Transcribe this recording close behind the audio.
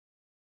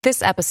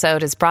This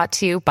episode is brought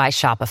to you by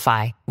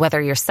Shopify.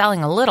 Whether you're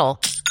selling a little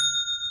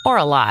or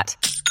a lot,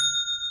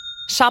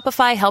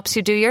 Shopify helps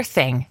you do your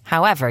thing,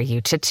 however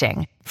you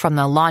cha-ching. From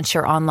the launch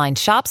your online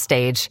shop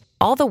stage,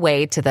 all the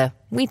way to the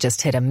we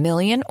just hit 1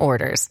 million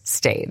orders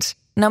stage.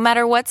 No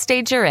matter what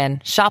stage you're in,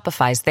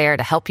 Shopify's there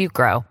to help you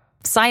grow.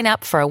 Sign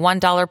up for a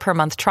 $1 per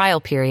month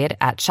trial period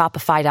at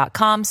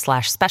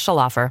shopify.com/special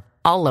offer,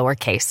 all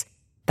lowercase.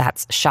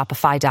 That's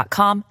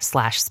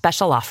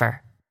shopify.com/special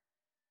offer.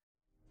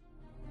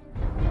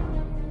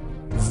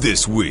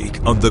 This week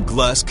on the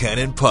Glass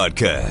Cannon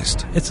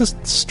Podcast. It's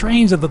just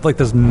strange that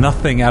there's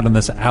nothing out in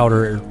this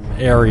outer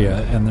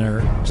area, and there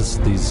are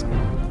just these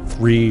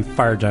 3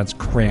 fire giants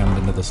crammed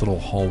into this little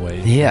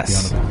hallway.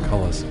 Yes. Beyond the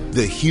portcullis.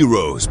 The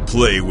heroes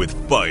play with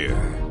fire.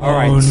 All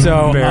right,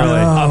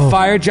 a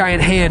fire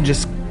giant hand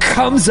just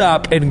comes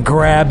up and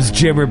grabs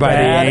Jimmer by the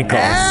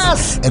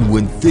ankles. And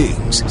when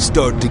things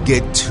start to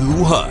get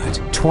too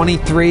hot,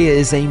 23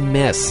 is a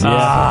miss.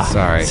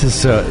 Sorry.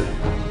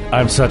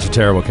 I'm such a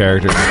terrible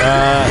character.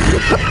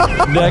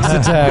 Next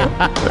attack.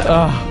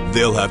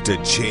 they'll have to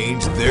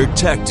change their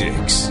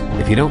tactics.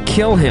 If you don't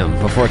kill him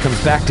before it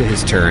comes back to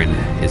his turn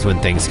is when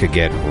things could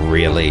get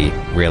really,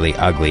 really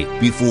ugly.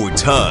 Before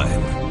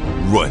time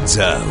runs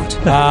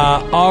out.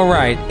 All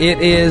right, it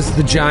is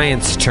the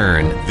Giants'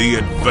 turn. The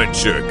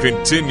adventure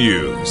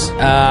continues.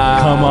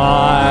 Come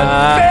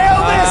on.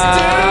 Fail this,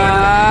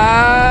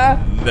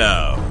 dude!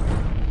 Now.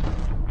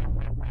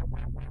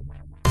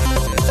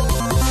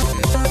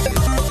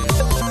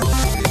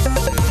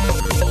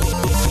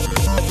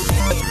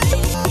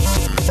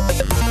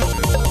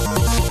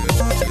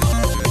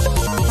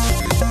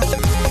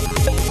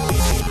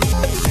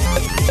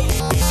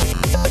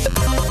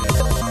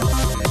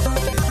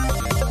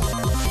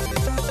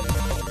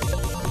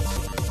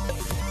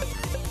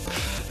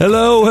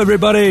 Hello,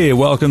 everybody.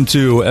 Welcome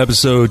to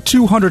episode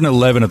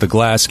 211 of the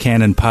Glass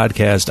Cannon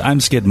Podcast. I'm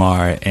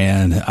Skidmar,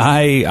 and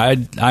I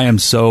am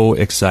so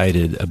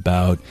excited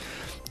about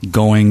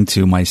going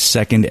to my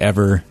second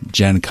ever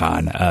Gen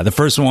Con. The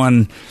first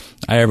one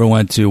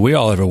we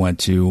all ever went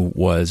to,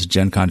 was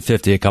Gen Con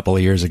 50 a couple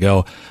of years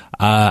ago.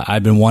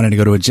 I've been wanting to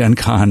go to a Gen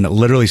Con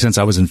literally since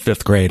I was in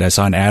 5th grade. I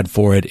saw an ad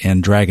for it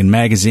in Dragon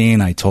Magazine.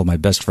 I told my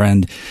best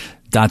friend,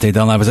 Dante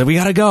Dunlap, was like, we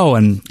got to go.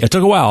 And it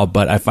took a while,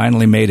 but I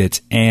finally made it.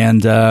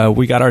 And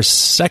we got our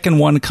second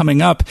one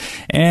coming up.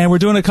 And we're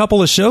doing a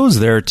couple of shows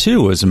there,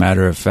 too, as a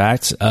matter of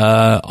fact,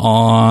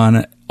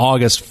 on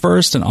August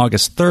 1st and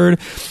August 3rd.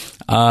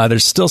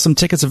 There's still some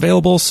tickets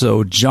available,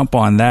 so jump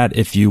on that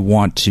if you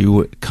want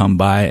to come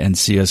by and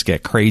see us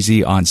get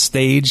crazy on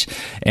stage.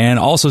 And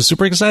also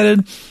super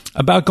excited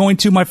about going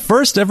to my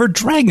first ever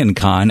Dragon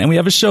Con, and we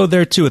have a show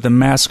there too at the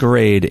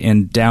Masquerade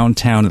in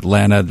downtown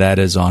Atlanta. That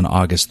is on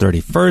August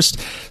 31st.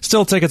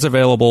 Still tickets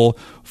available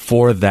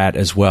for that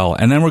as well.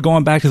 And then we're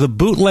going back to the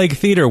Bootleg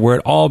Theater where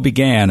it all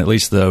began, at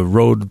least the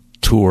road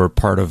tour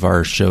part of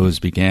our shows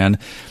began.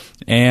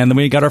 And then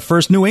we got our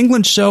first New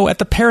England show at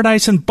the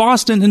Paradise in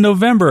Boston in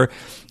November.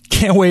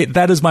 Can't wait.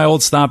 That is my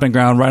old stomping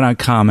ground right on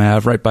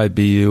ComAve, right by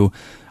BU.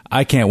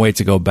 I can't wait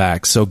to go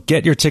back. So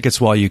get your tickets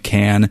while you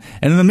can.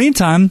 And in the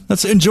meantime,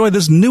 let's enjoy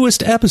this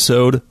newest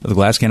episode of the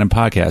Glass Cannon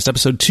Podcast,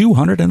 episode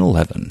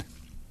 211.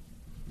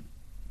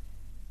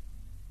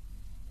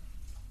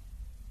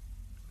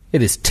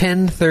 It is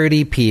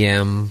 10:30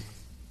 p.m.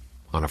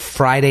 on a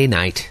Friday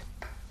night.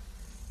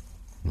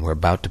 And we're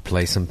about to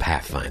play some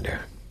Pathfinder.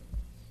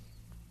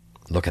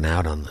 Looking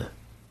out on the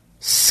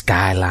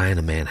skyline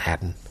of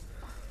Manhattan.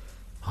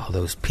 All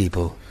those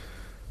people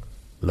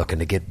looking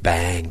to get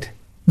banged.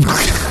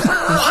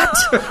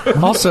 What?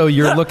 Also,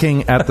 you're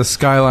looking at the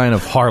skyline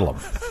of Harlem.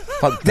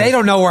 Well, they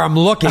don't know where I'm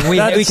looking. We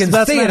can see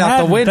Manhattan. it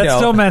out the window. That's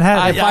still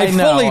Manhattan. If I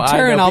fully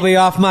turn, I'll be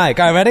off mic.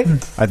 All right, ready?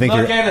 I think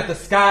looking at the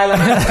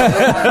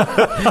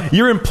skyline.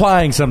 you're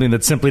implying something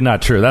that's simply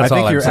not true. That's all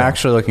I'm saying. I think you're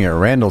actually looking at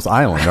Randall's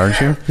Island, aren't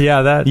you?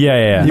 Yeah.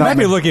 You might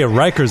be looking at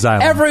Rikers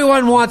Island.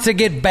 Everyone wants to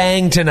get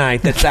banged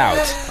tonight that's out.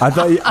 I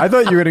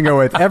thought you were going to go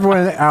with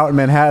everyone out in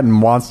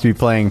Manhattan wants to be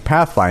playing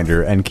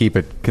Pathfinder and keep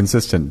it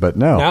consistent, but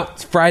no. No,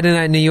 it's Friday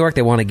night in New York.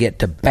 They want to get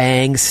to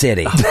Bang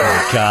City.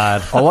 Oh,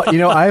 God.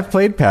 I've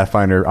played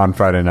Pathfinder on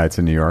Friday nights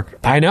in New York.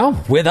 I know,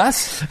 with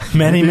us.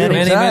 Many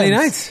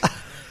nights.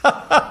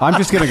 I'm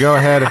just going to go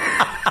ahead.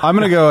 I'm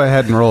going to go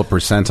ahead and roll a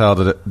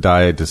percentile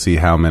die to see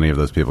how many of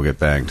those people get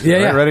banged.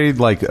 Yeah. Ready?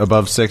 Like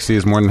above 60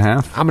 is more than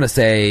half? I'm going to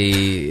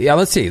say,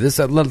 let's see. Let's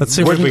see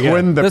what we get.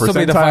 Wouldn't the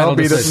percentile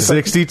be the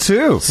 62?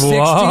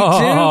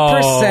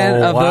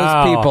 62% of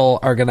those people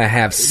are going to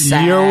have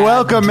sad, You're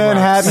welcome,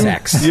 Manhattan.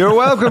 Sex. You're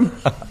welcome.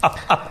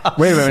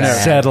 Wait a minute.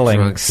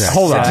 Settling.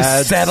 Hold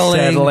on.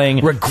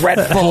 Settling.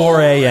 Regretful.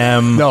 4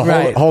 a.m. No,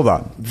 hold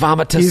on.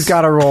 Vomitous. He's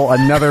got to roll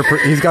another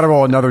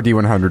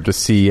D100 to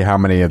see how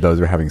many of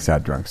those are having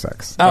sad drunk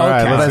sex. Oh, all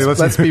right, okay.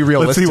 let's be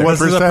realistic. Let's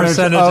see what's the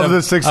percentage of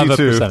the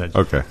 62.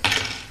 Okay.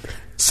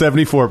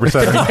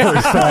 74%.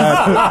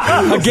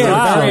 Again,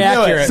 very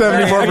accurate.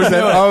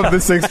 74% of the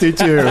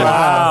 62.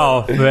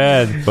 Wow,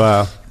 man.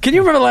 Wow. Can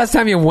you remember the last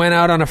time you went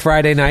out on a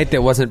Friday night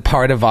that wasn't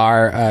part of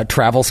our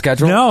travel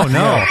schedule? No.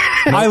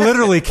 I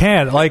literally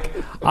can't. Like,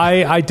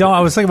 I don't. I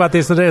was thinking about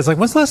this today. It's like,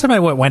 when's the last time I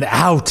went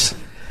out?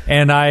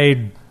 And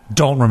I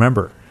don't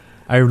remember.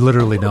 I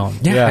literally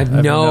don't. Yeah, I have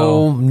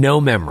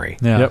no memory.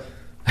 Yeah. Yep.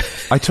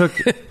 I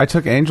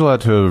took Angel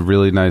out to a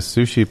really nice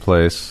sushi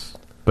place,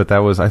 but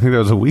I think that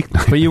was a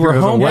weeknight. But you were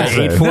home at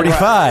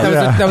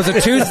 8:45. That was a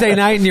Tuesday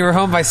night, and you were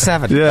home by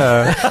 7.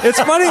 Yeah. It's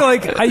funny,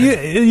 like,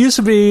 it used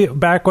to be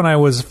back when I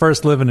was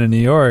first living in New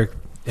York,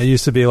 it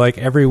used to be like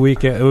every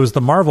week, it was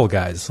the Marvel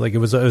guys. Like, it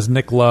was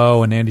Nick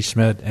Lowe and Andy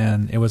Schmidt,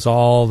 and it was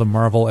all the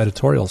Marvel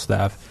editorial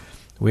staff.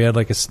 We had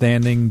like a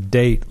standing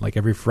date, like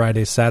every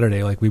Friday,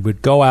 Saturday. Like, we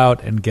would go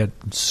out and get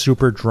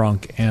super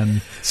drunk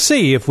and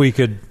see if we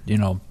could,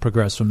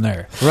 progress from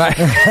there. Right.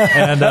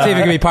 And see if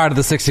it could be part of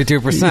the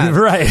 62%.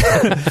 Right.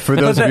 For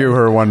those of you who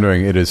are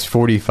wondering, it is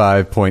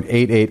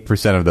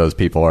 45.88% of those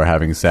people are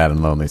having sad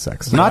and lonely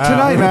sex. Not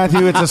tonight,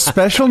 Matthew. It's a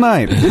special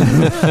night.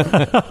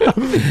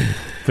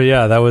 But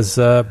yeah, that was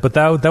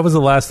that was the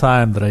last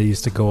time that I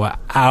used to go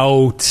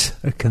out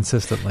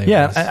consistently.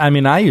 Yeah, I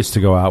mean, I used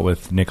to go out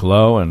with Nick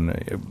Lowe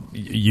and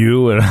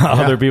you and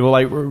other people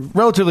like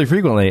relatively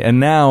frequently, and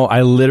now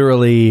I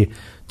literally,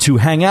 to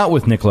hang out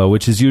with Nick Lowe,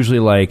 which is usually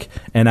like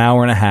an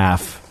hour and a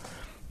half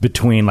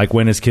between like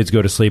when his kids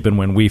go to sleep and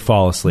when we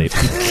fall asleep.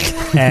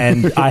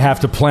 And I have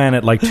to plan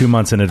it like 2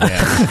 months in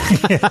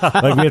advance.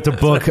 Like, we have to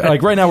book,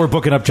 like right now we're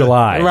booking up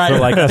July for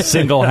like a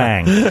single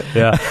hang.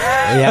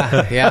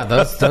 Yeah.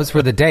 Those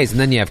were the days.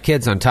 And then you have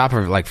kids on top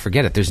of it. Like,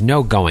 forget it. There's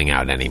no going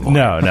out anymore.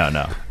 No.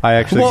 I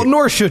actually. Well,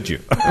 nor should you.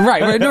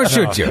 Right. Nor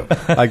should you.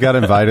 I got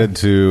invited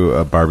to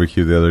a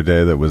barbecue the other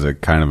day that was a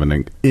kind of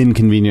an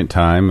inconvenient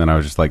time, and I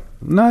was just like,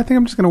 no, I think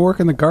I'm just going to work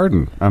in the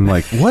garden. I'm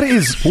like, what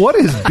is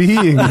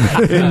being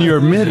in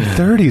your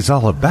mid-30s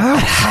all about?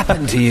 What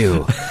happened to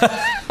you?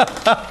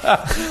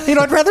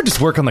 I'd rather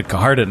just work on the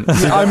garden.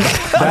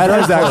 That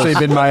has actually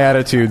been my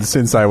attitude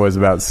since I was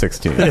about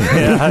 16. Yeah,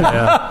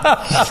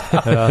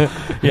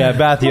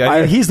 Matthew,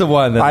 he's the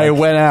one that... I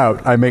went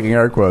out, I'm making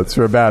air quotes,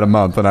 for about a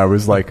month, and I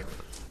was like,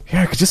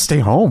 yeah, I could just stay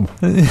home.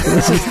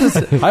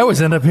 I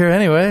always end up here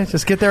anyway.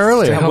 Just get there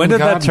earlier. When did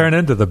that turn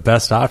into the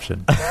best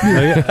option?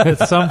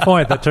 At some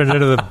point, that turned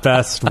into the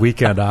best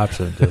weekend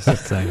option,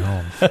 just staying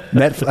home.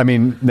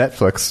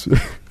 Netflix.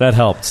 That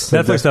helps.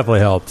 Netflix definitely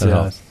helped.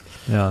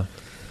 Yeah.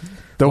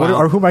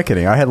 Who am I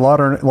kidding? I had Law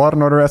and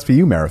Order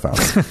SVU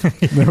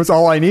marathons. That was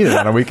all I needed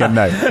on a weekend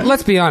night.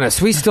 Let's be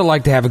honest. We still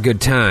like to have a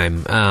good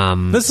time.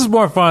 This is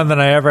more fun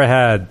than I ever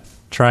had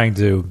trying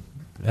to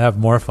have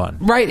more fun.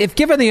 Right. If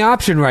given the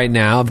option right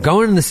now of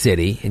going in the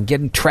city and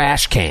getting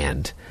trash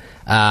canned,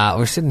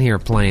 we're sitting here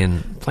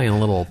playing a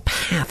little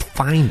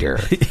Pathfinder.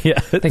 Yeah.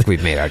 I think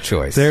we've made our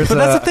choice. But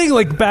that's the thing,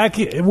 like back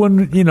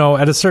when,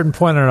 at a certain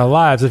point in our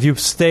lives, if you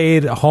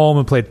stayed home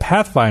and played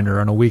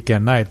Pathfinder on a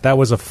weekend night, that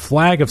was a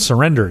flag of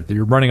surrender that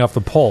you're running off the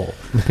pole.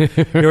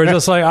 You were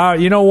just like,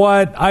 you know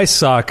what? I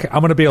suck. I'm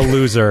going to be a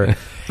loser.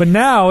 But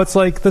now it's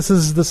like, this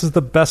is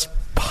the best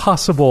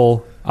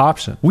possible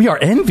option. We are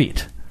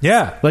envied.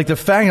 Yeah. Like the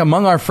fact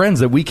among our friends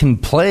that we can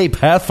play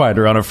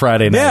Pathfinder on a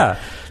Friday night. Yeah.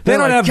 They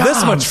don't have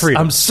this much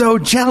freedom. I'm so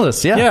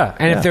jealous. Yeah.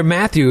 And if they're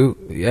Matthew,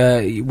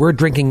 we're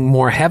drinking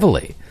more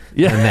heavily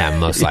than them,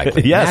 most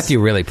likely. Yes. Matthew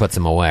really puts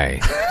them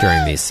away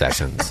during these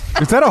sessions.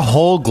 Is that a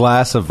whole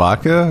glass of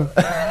vodka?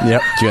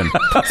 Yep, gin.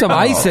 Put some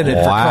ice in it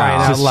for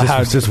crying out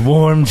loud. Just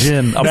warm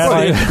gin. A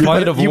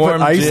pint of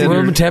warm gin.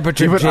 Room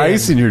temperature You put gin.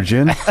 ice in your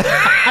gin?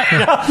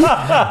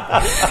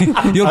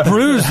 You'll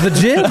bruise the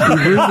gin.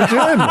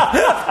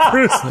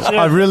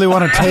 I really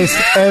want to taste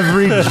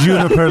every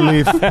juniper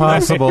leaf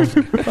possible.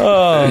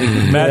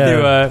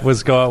 Matthew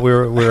was going. We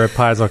were at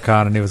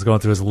PaizoCon, and he was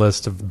going through his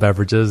list of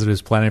beverages. He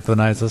was planning for the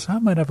night. He says, "I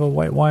might have a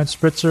white wine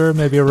spritzer,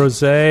 maybe a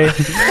rosé.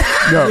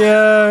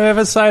 Yeah, I have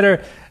a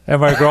cider." And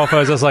my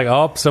girlfriend was just like,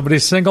 "Oh,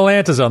 somebody's single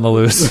aunt is on the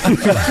loose." Oh,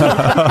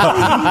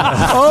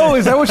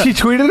 is that what she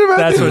tweeted about?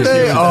 That's what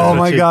today? she. Oh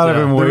my God, I've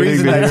been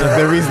waiting.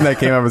 The reason that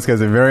came up is because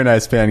a very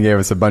nice fan gave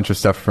us a bunch of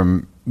stuff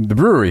from the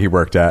brewery he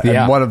worked at,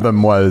 and one of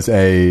them was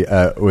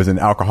an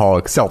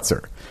alcoholic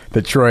seltzer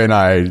that Troy and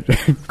I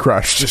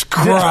crushed. Just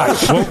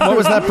crushed. What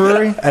was that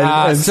brewery?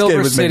 And Silver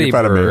Skid was City making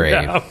fun of me. Brewery.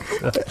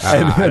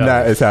 And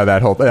that is how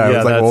that whole thing. I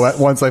was like, well,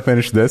 once I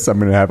finish this, I'm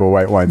going to have a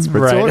white wine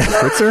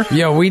spritzer.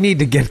 Yo, we need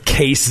to get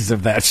cases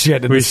of that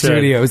shit in the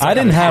studios. I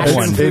didn't have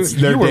one.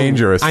 They're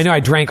dangerous. I know.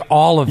 I drank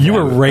all of them. You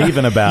were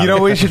raving about it. You know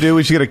what we should do?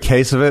 We should get a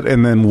case of it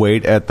and then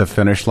wait at the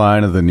finish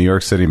line of the New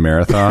York City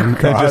Marathon and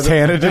just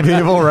hand it to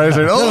people. Right?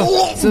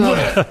 It's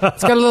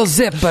got a little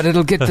zip, but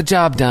it'll get the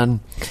job done.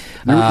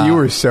 You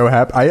were so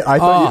happy. I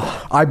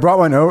thought I brought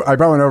one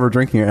over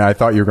drinking it, and I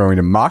thought you were going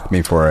to mock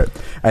me for it.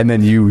 And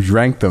then you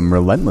drank them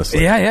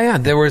relentlessly. Yeah.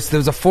 There was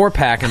a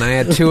 4-pack, and I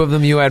had 2 of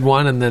them. You had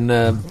 1, and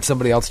then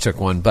somebody else took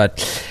 1. But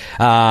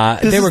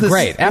they were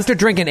great. After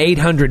drinking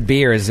 800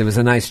 beers, it was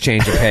a nice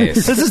change of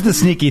pace. This is the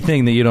sneaky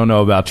thing that you don't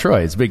know about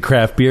Troy. He's a big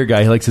craft beer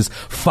guy. He likes his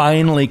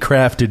finely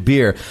crafted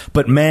beer.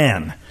 But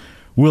man,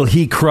 will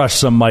he crush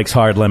some Mike's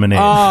Hard Lemonade?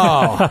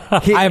 Oh,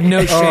 I have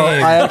no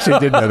shame. I actually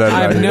did know that.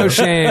 I have about no you.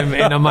 shame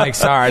in a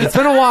Mike's Hard. It's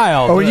been a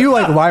while. Oh, and you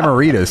like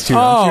Lime-A-Ritas too,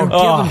 don't you?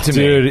 Give them to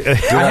dude. me.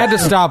 I had to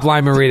stop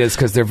Lime-A-Ritas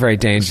because they're very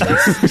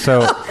dangerous.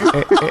 So,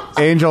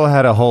 Angel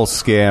had a whole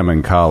scam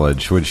in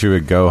college when she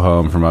would go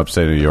home from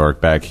upstate New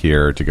York back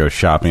here to go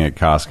shopping at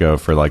Costco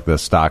for like the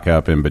stock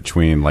up in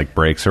between like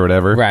breaks or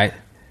whatever. Right.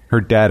 Her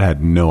dad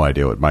had no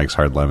idea what Mike's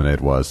Hard Lemonade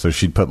was, so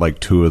she'd put like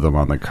 2 of them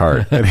on the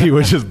cart, and he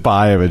would just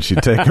buy them, and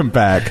she'd take them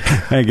back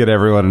and get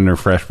everyone in her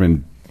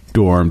freshman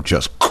dorm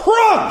just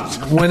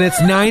crushed. When it's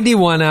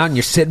 91 out and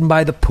you're sitting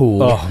by the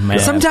pool, Oh, man.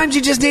 sometimes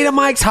you just need a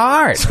Mike's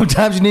Hard.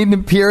 Sometimes you need an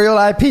Imperial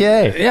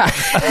IPA. Yeah,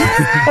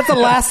 that's the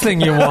last thing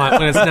you want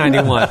when it's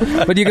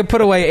 91. But you can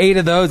put away 8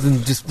 of those,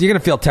 and just you're gonna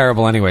feel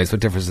terrible anyways.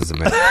 What difference does it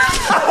make?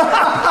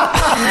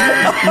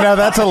 Now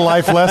that's a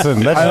life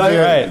lesson. That's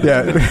right.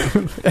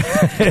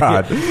 Yeah.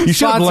 God. You should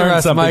Sponsor learn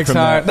us, something Mike's from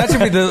Hard. that. That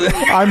should be the.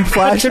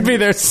 That should be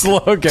their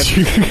slogan.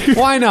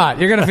 Why not?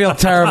 You're gonna feel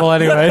terrible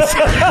anyways.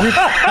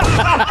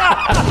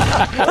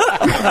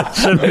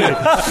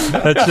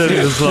 That should be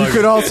the You slogan.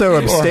 could also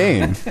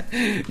abstain.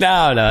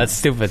 No, that's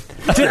stupid.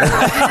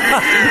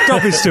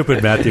 Don't be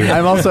stupid, Matthew.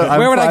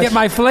 Where would I get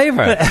my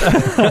flavor?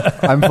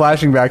 I'm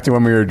flashing back to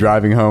when we were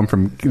driving home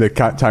from the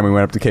time we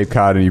went up to Cape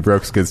Cod and you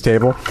broke Skid's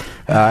table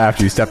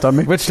after you stepped on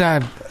me. Which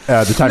time?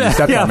 The time you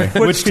stepped on me.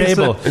 Which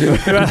table?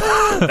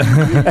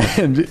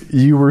 And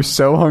you were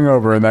so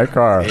hungover in that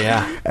car.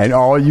 Yeah. And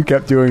all you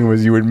kept doing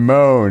was you would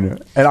moan.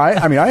 And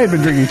I mean, I had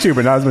been drinking too,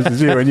 but not as much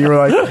as you. And you were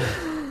like,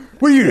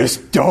 well, you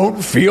just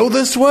don't feel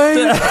this way?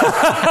 Really?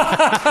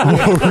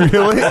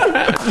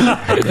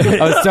 I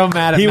was so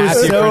mad at He was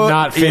Matthew so- for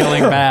not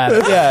feeling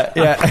bad.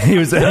 Yeah. He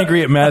was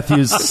angry at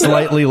Matthew's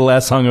slightly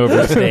less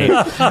hungover state.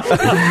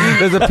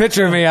 There's a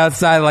picture of me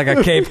outside like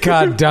a Cape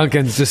Cod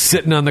Dunkin's just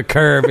sitting on the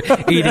curb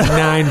eating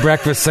 9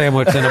 breakfast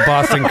sandwiches and a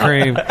Boston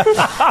cream. That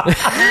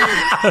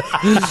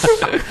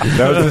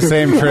was the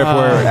same trip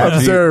where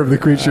Observe the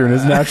creature in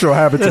his natural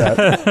habitat.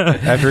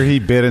 after he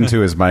bit into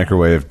his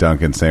microwave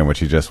Dunkin' sandwich,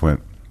 he just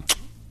went,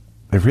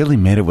 they really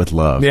made it with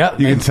love. Yeah,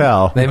 You can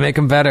tell. They make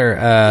them better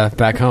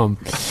back home.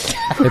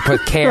 They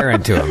put care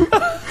into them.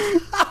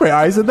 Wait,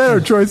 I said that or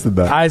Troy said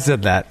that? I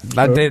said that.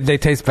 They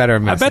taste better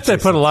in I bet they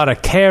Massachusetts. put a lot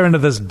of care into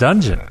this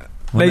dungeon.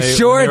 when They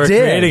sure when they were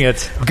did. creating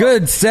it.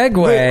 Good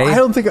segue. Wait, I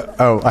don't think.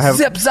 Oh, I have.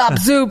 Zip, zop,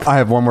 zoop. I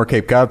have one more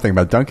Cape Cod thing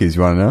about donkeys.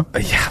 You want to know?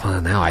 Yeah, well,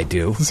 now I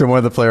do. So one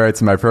of the playwrights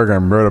in my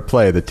program wrote a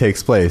play that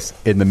takes place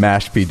in the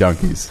Mashpee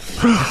donkeys.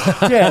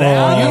 Get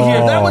out. You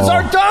hear? That was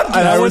our donkey,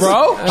 And I was-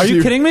 bro. Are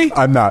you kidding me?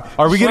 I'm not.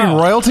 Are we getting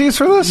royalties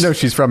for this? No,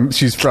 she's from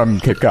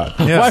Cape Cod.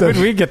 Why So- would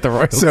we get the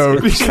royalties? So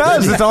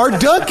Because it's our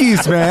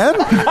donkeys, man.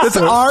 It's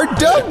our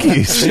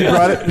donkeys. she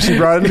brought it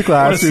into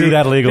class. See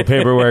that legal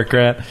paperwork,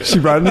 Grant. She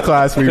brought it into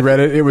class. We read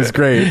it. It was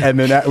great. And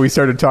then we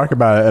started talking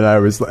about it. And I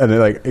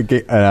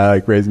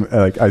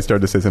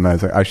started to say something. I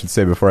was like, I should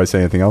say before I say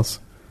anything else,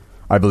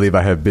 I believe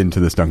I have been to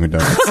this Dunkin'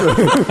 Donuts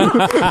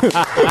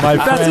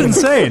That's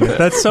insane.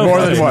 That's so more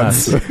funny. than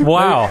once.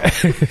 Wow.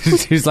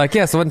 She's like,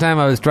 yes, one time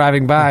I was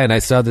driving by and I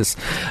saw this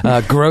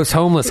gross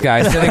homeless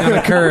guy sitting on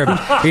the curb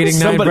eating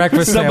 9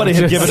 breakfast somebody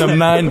sandwiches. had given him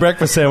 9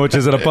 breakfast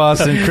sandwiches and a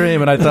Boston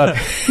cream, and I thought, I'm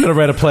going to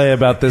write a play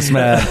about this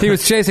man. He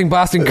was chasing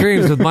Boston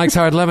creams with Mike's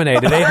Hard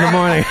Lemonade at 8 in the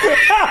morning.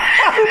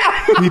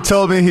 He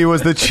told me he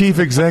was the chief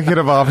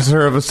executive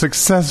officer of a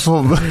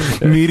successful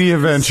media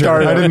venture.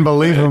 I didn't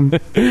believe him.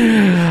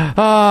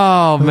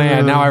 Oh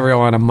man, now I really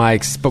want a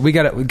Mike's. But we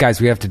got to,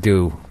 guys. We have a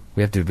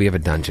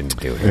dungeon to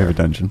do We here. have a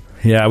dungeon.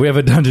 Yeah, we have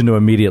a dungeon to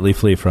immediately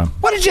flee from.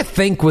 What did you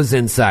think was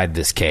inside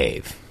this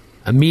cave?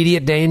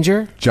 Immediate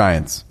danger?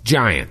 Giants.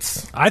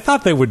 Giants. I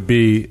thought they would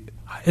be.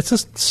 It's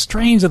just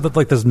strange that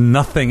like there's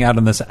nothing out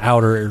in this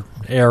outer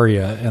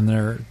area, and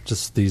they're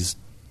just these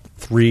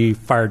 3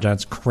 fire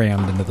giants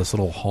crammed into this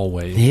little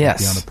hallway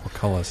Yes. beyond the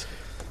portcullis.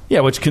 Yeah,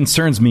 which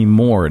concerns me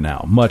more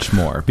now, much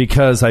more,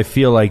 because I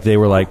feel like they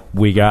were like,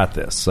 we got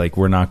this. Like,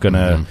 we're not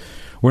gonna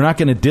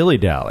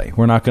dilly-dally.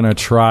 We're not gonna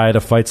try to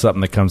fight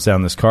something that comes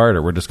down this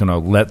corridor. We're just gonna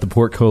let the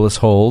portcullis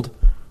hold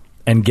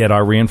and get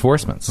our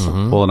reinforcements.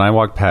 Well, and I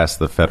walk past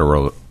the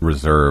Federal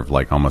Reserve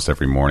like almost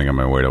every morning on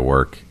my way to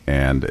work,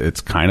 and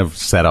it's kind of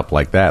set up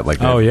like that. Like,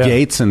 they have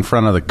gates in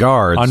front of the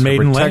guards On to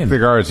Maiden protect Lane. the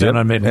guards. Yeah, Yep.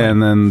 on Maiden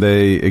Lane. And then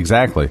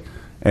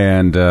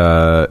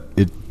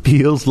it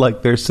feels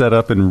like they're set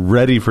up and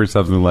ready for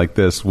something like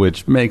this,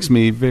 which makes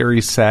me very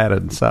sad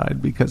inside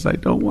because I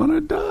don't want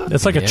to die.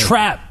 It's like a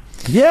trap.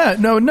 Yeah,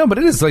 no, but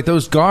it is like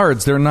those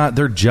guards. They're not.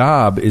 Their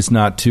job is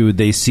not to.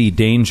 They see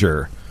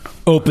danger,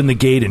 open the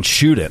gate and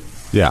shoot it.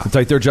 Yeah. It's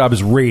like their job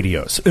is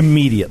radios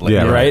immediately,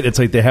 Yeah, right? right. It's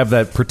like they have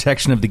that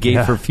protection of the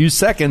gate for a few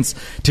seconds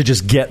to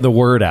just get the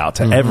word out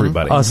to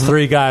everybody. Us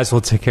 3 guys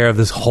will take care of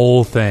this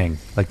whole thing.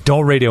 Like,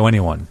 don't radio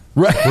anyone.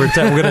 Right. We're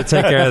going to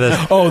take care of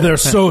this. Oh, they're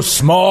so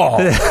small.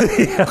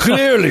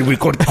 Clearly, we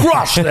could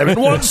crush them in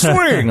one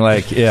swing.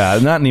 Like, yeah,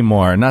 not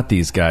anymore. Not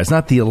these guys.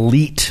 Not the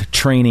elite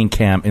training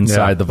camp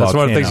inside the That's volcano.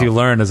 one of the things you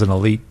learn as an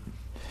elite.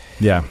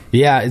 Yeah.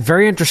 Yeah, it's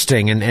very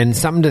interesting and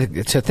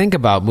something to think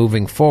about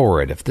moving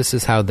forward. If this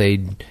is how they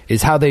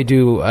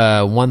do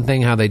one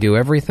thing, how they do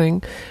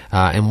everything,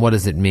 and what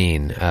does it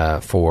mean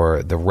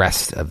for the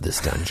rest of this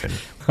dungeon?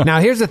 Now,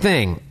 here's the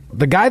thing.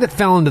 The guy that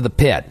fell into the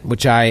pit,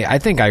 which I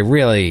think I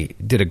really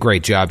did a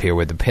great job here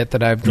with the pit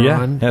that I've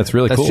drawn. Yeah, it's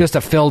really cool. That's just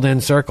a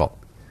filled-in circle.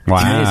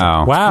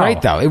 Wow. Wow. It's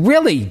great, though. It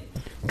really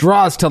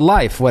draws to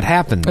life what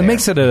happened there. It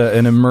makes it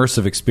an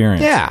immersive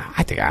experience. Yeah,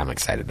 I think I'm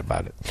excited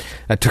about it.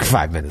 That took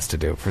 5 minutes to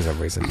do for some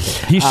reason.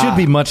 He should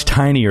be much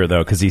tinier,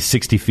 though, because he's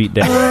 60 feet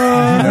down.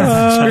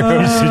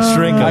 He should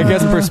shrink him. I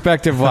guess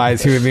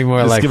perspective-wise, he would be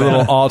more Just like give a that.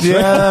 little alt.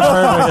 Yeah,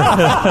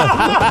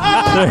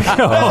 perfect.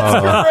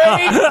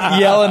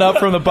 Yelling up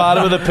from the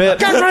bottom of the pit.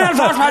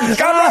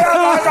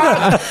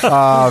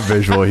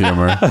 Visual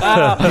humor.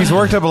 He's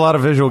worked up a lot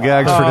of visual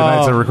gags for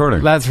tonight's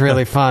recording. That's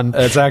really fun.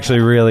 It's actually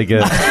really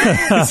good.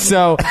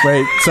 So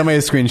Wait, somebody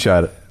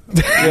screenshot it.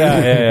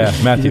 Yeah.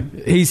 Matthew.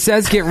 he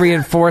says get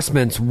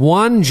reinforcements.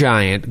 One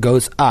giant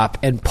goes up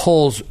and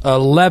pulls a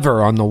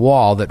lever on the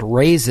wall that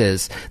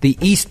raises the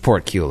east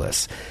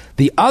portcullis.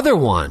 The other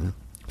one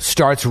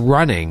starts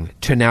running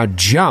to now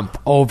jump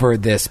over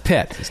this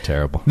pit. It's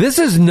terrible. This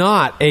is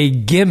not a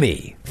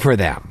gimme for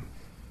them.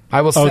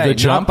 I will say, the not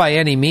jump? by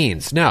any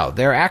means. No,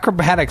 their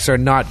acrobatics are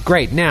not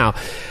great. Now,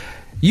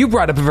 you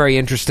brought up a very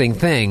interesting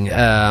thing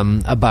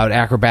about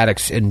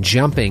acrobatics and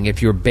jumping.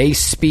 If your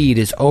base speed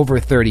is over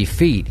 30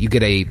 feet, you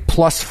get a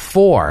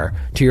 +4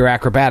 to your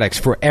acrobatics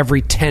for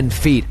every 10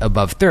 feet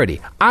above 30.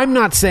 I'm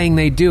not saying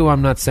they do.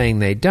 I'm not saying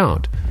they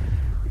don't.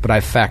 But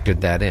I've factored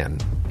that in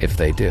if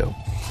they do.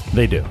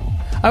 They do.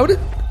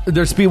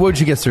 Their speed, what would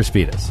you guess their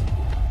speed is?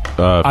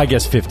 I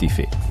guess 50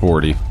 feet.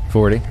 40.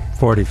 40?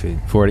 40 feet.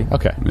 40?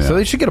 Okay. Yeah. So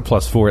they should get a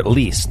 +4 at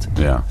least.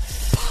 Yeah.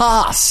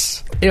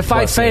 If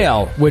I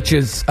fail, which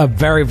is a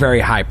very, very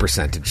high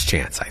percentage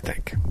chance, I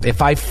think.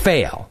 If I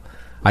fail,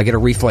 I get a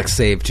reflex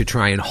save to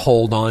try and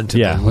hold on to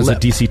the Was lip.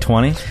 it DC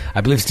 20?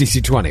 I believe it's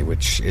DC 20,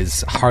 which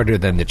is harder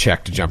than the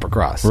check to jump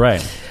across. Right.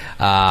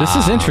 This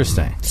is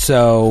interesting. I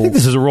So think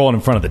this is a rolling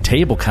in front of the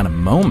table kind of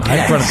moment.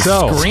 Yeah, in front of the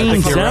so. screen I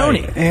think you're zone.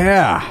 right.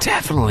 Yeah.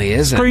 definitely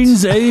isn't. Green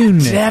zone.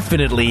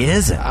 Definitely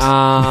isn't.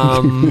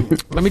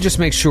 Let me just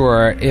make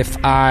sure. If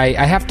I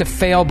have to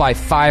fail by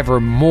 5 or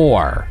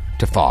more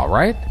to fall,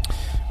 right?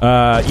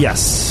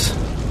 Yes.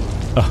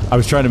 I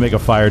was trying to make a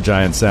fire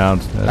giant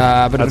sound.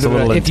 That's a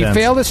little if you intense.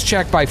 fail this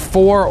check by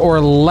 4 or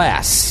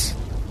less,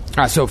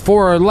 so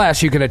 4 or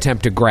less, you can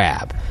attempt to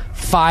grab.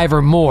 5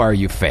 or more,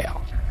 you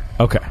fail.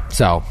 Okay.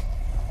 So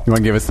You want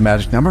to give us the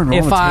magic number and roll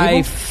if on the I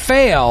table?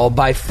 fail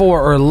by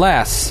 4 or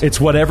less,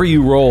 It's whatever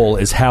you roll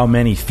is how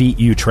many feet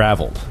you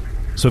traveled.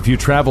 So if you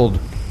traveled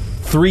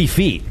 3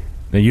 feet,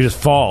 then you just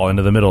fall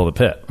into the middle of the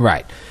pit.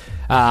 right.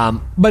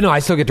 But no, I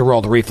still get to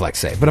roll the reflex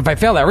save. But if I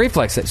fail that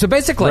reflex save, so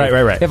basically,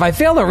 Right. if I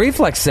fail the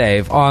reflex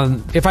save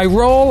if I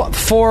roll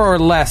 4 or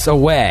less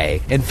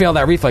away and fail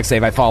that reflex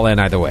save, I fall in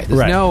either way.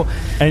 There's no.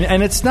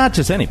 And it's not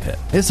just any pit.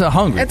 It's a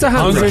hungry It's a pit.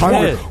 hungry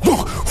pit.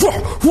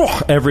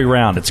 Every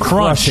round, it's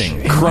crunching.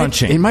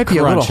 He might be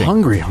a little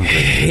hungry.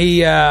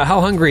 He,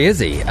 how hungry is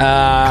he?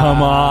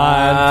 Come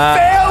on.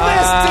 Fail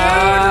this, dude!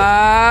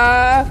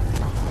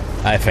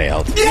 I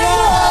failed.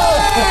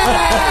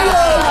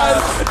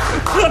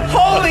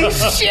 Holy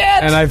shit!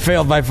 And I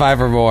failed by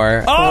 5 or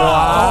more.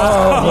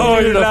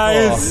 Oh,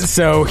 nice.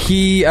 So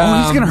he. He's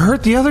going to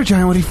hurt the other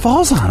giant when he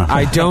falls on him.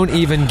 I don't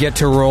even get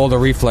to roll the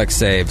reflex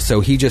save, so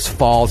he just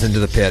falls into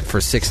the pit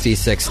for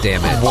 66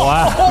 damage.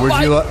 Wow. Would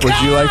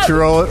you like to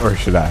roll it, or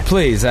should I?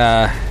 Please,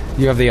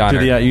 you have the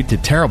honor. You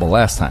did terrible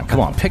last time. Come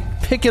on,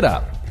 pick it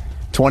up.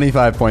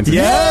 25 points. Of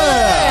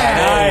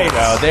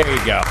There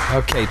you go.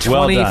 Okay,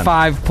 Well done.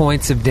 25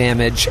 points of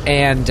damage,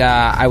 and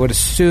I would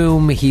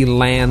assume he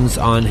lands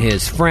on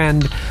his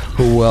friend,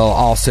 who will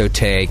also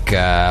take,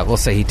 we'll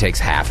say he takes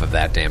half of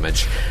that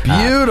damage.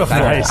 Beautiful.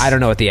 I don't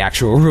know what the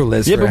actual rule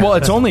is. Yeah, for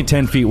but it's only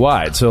 10 feet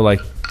wide, so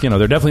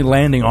they're definitely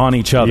landing on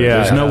each other. Yeah.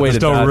 There's no way to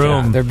There's no dodge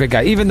room. that. They're big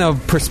guys. Even though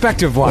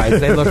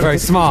perspective-wise, they look very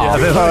small.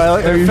 You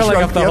filling shrunk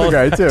up the the whole-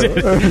 other guy,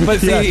 too. But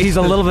see, he's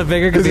a little bit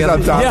bigger because He's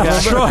on top. Yeah,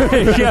 that's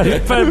right. Yeah,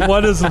 but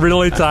one is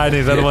really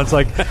tiny, the other one's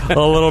like a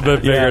little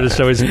bit bigger to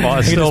show he's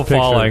still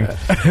falling.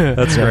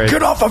 That's great.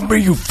 Get off of me,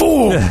 you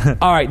fool!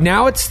 All right,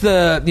 now it's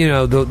the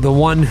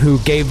one who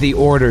gave the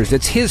orders.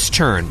 It's his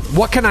turn.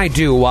 What can I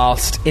do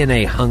whilst in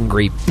a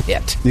hungry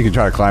pit? You can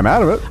try to climb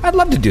out of it. I'd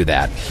love to do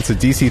that. It's a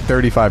DC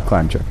 35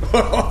 climb check.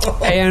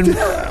 And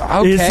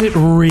okay. Is it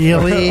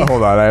really?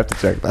 Hold on, I have to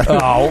check that.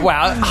 Oh,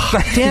 wow.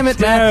 Damn it,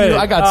 Matthew.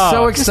 I got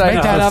so excited.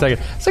 make that up.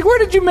 It's like, where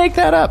did you make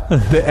that up?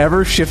 The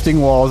ever-shifting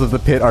walls of the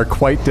pit are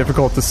quite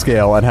difficult to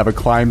scale and have a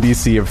climb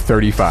DC of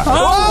 35.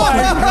 Oh,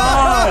 my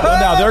God.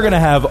 Now, they're going to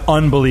have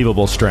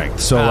unbelievable strength.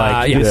 So,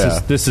 yeah.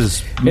 this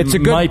is It's a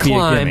good might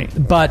climb, be a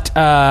gimme. but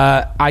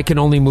I can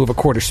only move a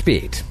quarter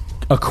speed.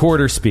 A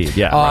quarter speed,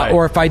 yeah. Right.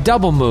 Or if I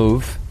double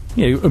move,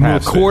 Yeah, you move a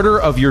quarter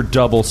of your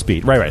double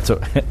speed. Right. So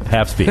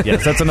half speed.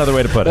 Yes, that's another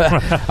way to put it.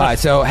 All right,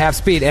 so half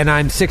speed, and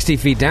I'm 60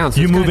 feet down.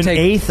 So you move an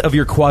eighth of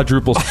your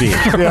quadruple speed.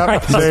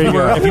 Yep. There you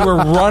go. If you were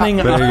running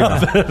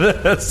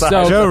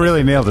So Joe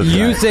really nailed it.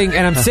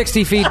 And I'm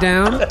 60 feet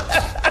down.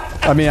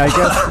 I mean, I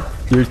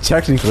guess you're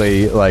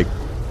technically like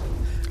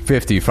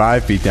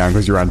 55 feet down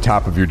because you're on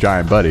top of your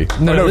giant buddy.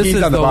 No, this he's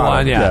is on the the bottom.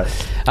 one,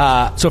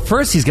 yeah. So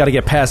first he's got to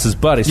get past his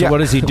buddy. So what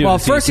does he do? Well,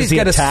 Does he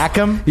got to attack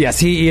him? Yes,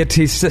 he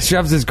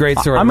shoves his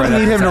greatsword. I'm going right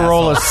to need up him his to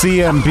roll a asshole.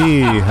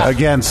 CMB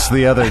against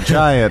the other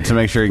giant to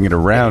make sure he can get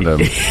around him.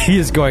 He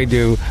is going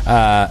to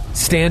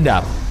stand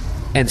up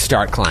and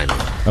start climbing.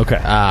 Okay.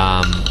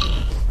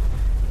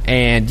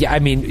 And yeah, I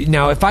mean,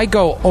 now if I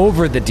go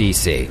over the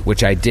DC,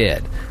 which I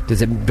did,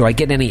 do I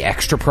get any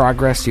extra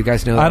progress? You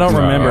guys know that? I don't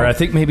remember. I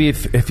think maybe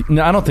if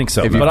no, I don't think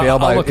so. If you but fail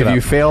I'll look it up. if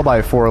you fail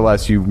by 4 or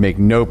less, you make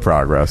no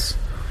progress.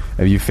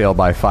 If you fail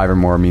by 5 or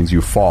more, it means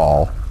you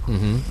fall.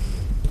 Mm-hmm.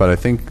 But I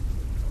think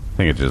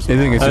it's just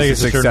a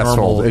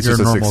successful. It's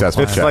just a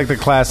successful. It's like the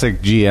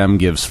classic GM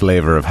gives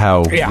flavor of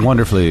how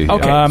wonderfully.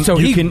 Okay, so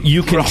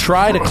you can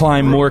try to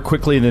climb more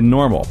quickly than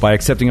normal by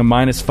accepting a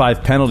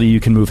 -5 penalty. You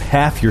can move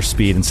half your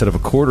speed instead of a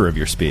quarter of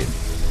your speed.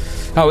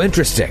 Oh,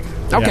 interesting.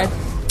 Okay. Yeah.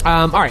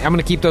 All right, I'm going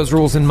to keep those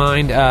rules in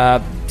mind.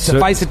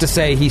 Suffice it to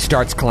say, he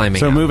starts climbing.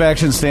 So up. move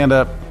action, stand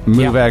up.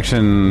 Move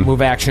action.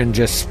 Move action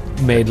just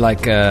made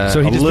like a.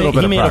 So he just little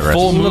bit of made progress. a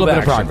full A move little bit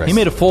of action. progress. He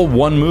made a full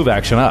 1 move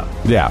action up.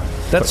 Yeah.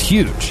 That's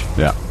huge.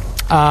 Yeah.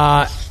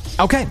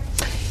 Okay.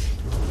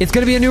 It's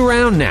going to be a new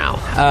round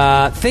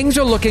now. Things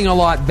are looking a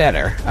lot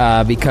better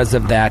because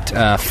of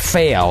that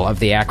fail of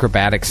the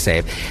acrobatics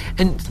save.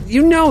 And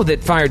you know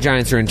that fire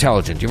giants are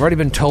intelligent. You've already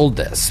been told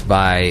this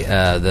by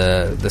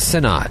the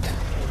Synod.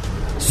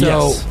 So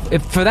Yes.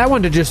 if for that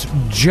one to just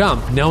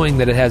jump, knowing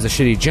that it has a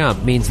shitty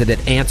jump, means that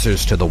it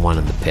answers to the one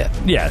in the pit.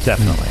 Yeah,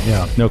 definitely.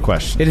 Yeah, no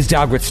question. It is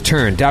Dalgrith's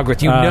turn.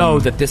 Dalgrith, you know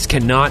that this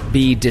cannot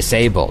be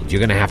disabled. You're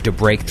going to have to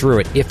break through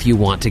it if you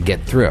want to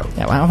get through.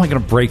 Yeah, how am I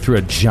going to break through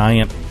a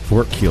giant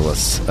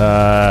Vorculus?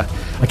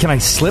 Can I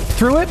slip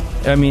through it?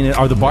 I mean,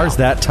 are the bars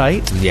that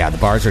tight? Yeah, the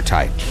bars are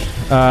tight.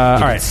 All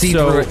You right, can see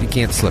so through it. You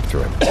can't slip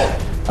through it.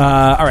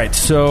 all right.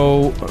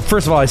 So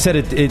first of all, I said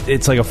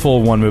it's like a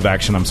full 1 move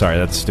action. I'm sorry,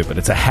 that's stupid.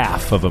 It's a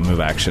half of a move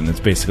action. It's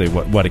basically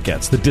what it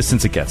gets. The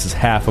distance it gets is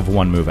half of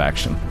 1 move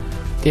action.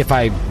 If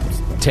I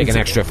take an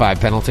extra 5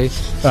 penalty?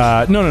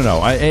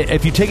 No.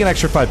 If you take an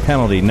extra 5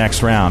 penalty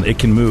next round, it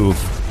can move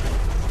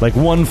like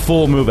 1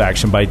 full move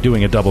action by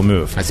doing a double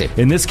move. I see.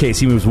 In this case,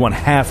 he moves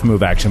 1/2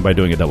 move action by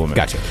doing a double move.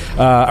 Gotcha.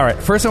 All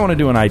right. First, I want to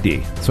do an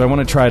ID. So I want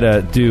to try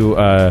to do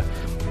a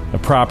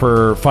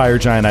proper fire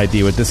giant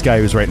ID with this guy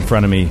who's right in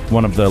front of me,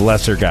 one of the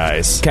lesser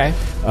guys. Okay.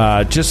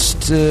 I'll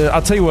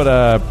tell you what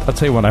I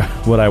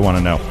want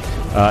to know.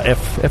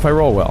 If I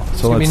roll well.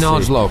 So Give me let's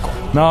knowledge see. local.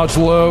 Knowledge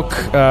loc.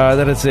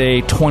 That is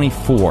a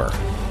 24.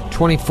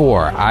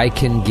 24. I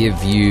can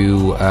give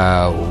you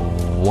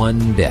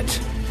 1 bit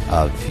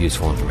of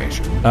useful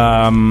information.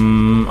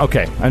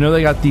 Okay, I know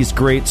they got these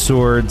great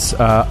swords.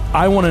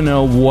 I want to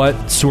know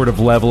what sort of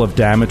level of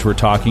damage we're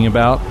talking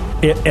about,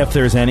 if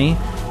there's any,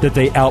 that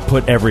they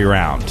output every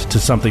round to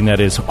something that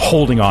is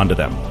holding on to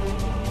them.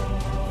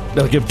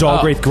 Like if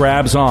Dalgraith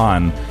grabs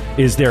on,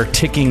 is there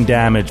ticking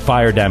damage,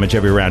 fire damage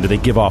every round? Do they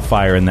give off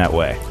fire in that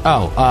way?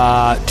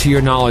 To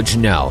your knowledge,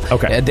 no.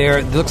 Okay.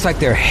 It looks like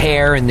their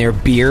hair and their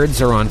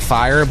beards are on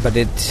fire, but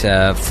it's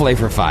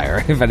flavor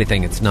fire. If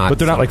anything, it's not. But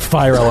they're not like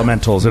fire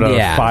elementals. They're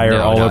not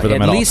fire all over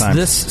them at all times. At least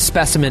this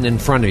specimen in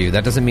front of you.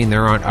 That doesn't mean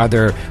there aren't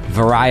other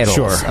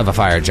varietals of a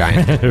fire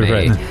giant that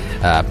may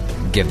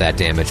give that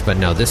damage. But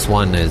no, this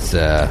one is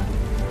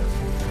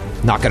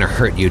not going to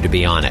hurt you to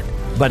be on it.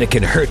 But it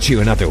can hurt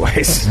you in other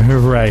ways.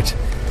 Right.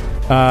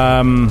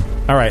 All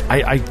right.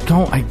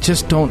 I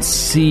just don't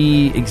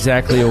see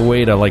exactly a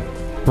way to like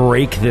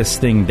break this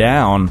thing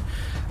down.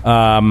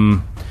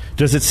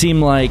 Does it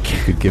seem like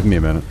You could give me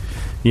a minute.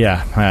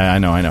 Yeah, I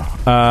know.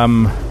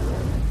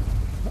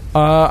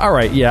 All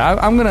right. Yeah,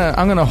 I'm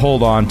gonna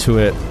hold on to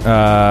it.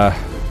 But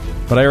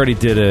I already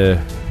did a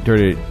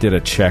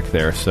check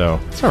there, so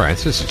It's all right.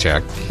 It's just a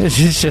check.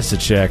 it's just a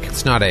check.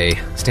 It's not a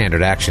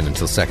standard action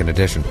until 2nd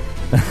edition.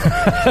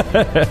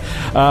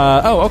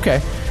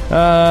 Okay.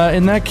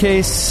 In that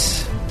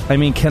case, I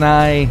mean, can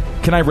I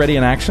ready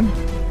an action?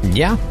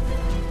 Yeah.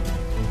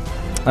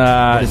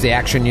 What is the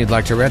action you'd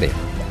like to ready?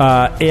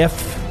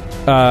 If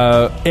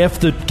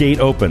the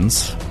gate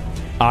opens,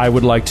 I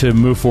would like to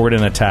move forward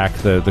and attack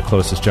the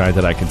closest giant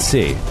that I can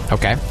see.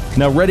 Okay.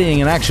 Now,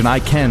 readying an action, I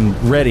can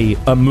ready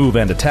a move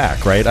and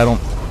attack, right? I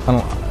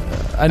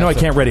know I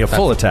can't ready a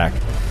full attack,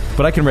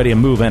 but I can ready a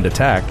move and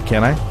attack,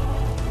 can I?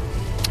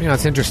 You know,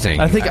 it's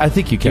interesting. I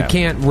think you can. You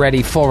can't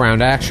ready full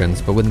round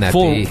actions, but wouldn't that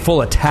be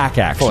full attack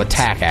actions? full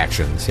attack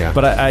actions? Yeah.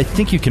 But I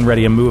think you can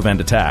ready a move and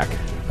attack.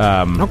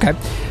 Okay.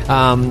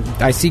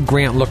 I see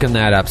Grant looking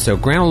that up. So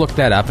Grant will look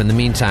that up in the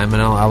meantime,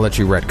 and I'll let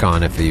you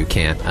retcon if you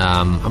can't.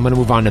 I'm going to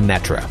move on to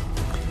Metra.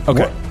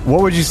 Okay.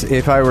 What would you say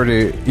if I were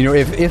to,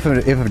 if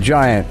a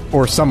giant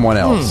or someone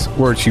else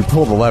were to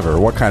pull the lever,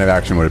 what kind of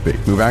action would it be?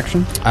 Move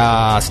action?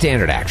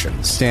 Standard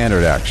actions.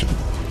 Standard action.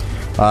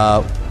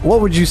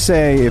 What would you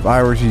say if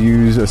I were to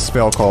use a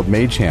spell called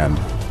Mage Hand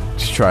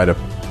to try to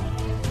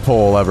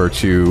pull a lever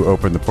to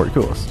open the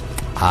portcullis?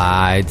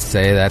 I'd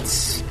say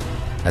that's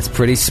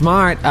pretty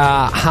smart.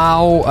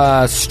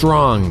 How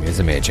strong is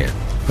a Mage Hand?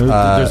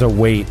 There's a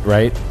weight,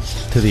 right,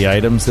 to the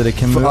items that it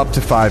can move? Up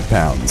to 5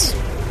 pounds.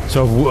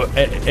 So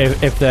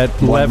if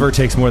that lever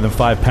takes more than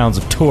 5 pounds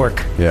of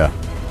torque, Yeah.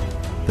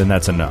 then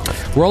that's a no.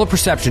 Roll a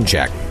perception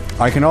check.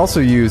 I can also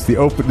use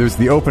there's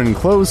the open and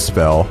close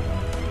spell,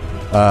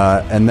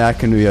 and that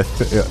can be an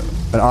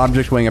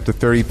object weighing up to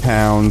 30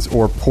 pounds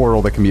or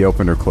portal that can be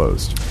opened or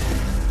closed.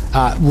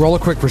 Roll a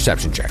quick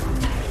perception check.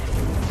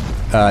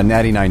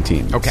 Natty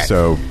 19. Okay.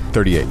 So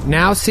 38.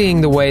 Now seeing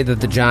the way that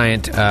the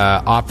giant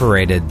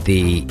operated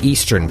the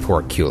eastern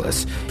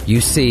portcullis, you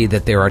see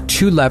that there are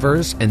 2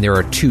 levers and there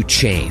are 2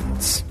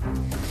 chains.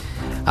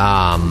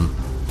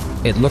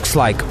 It looks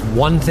like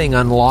one thing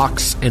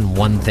unlocks and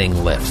one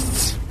thing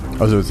lifts.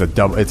 Oh, so it's a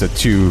double. It's a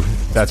 2.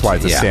 That's why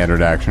it's a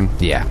standard action.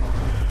 Yeah.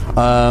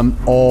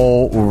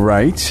 All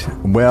right.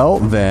 Well,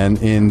 then,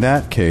 in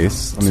that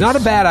case... It's not a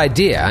bad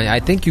idea. I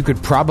think you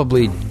could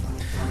probably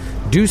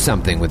do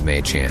something with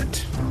Mage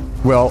Hand.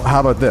 Well, how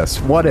about this?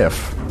 What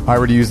if I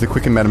were to use the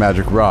Quicken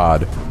Metamagic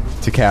Rod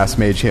to cast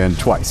Mage Hand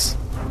twice?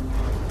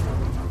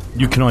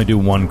 You can only do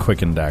one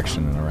quickened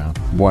action in a round.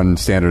 One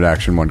standard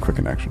action, one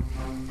quicken action.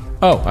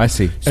 Oh, I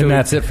see. So- and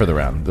that's it for the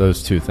round,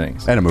 those 2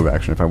 things. And a move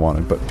action if I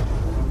wanted, but...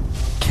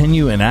 Can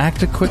you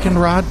enact a quickened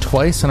rod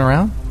twice in a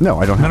round? No,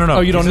 I don't have No. Oh,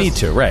 you don't It's need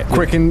to, right.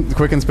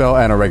 Quicken spell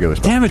and a regular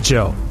spell. Damn it,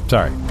 Joe.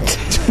 Sorry.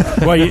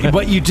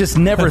 But you just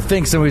never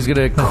think somebody's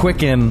going to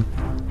quicken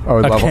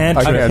a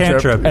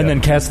cantrip and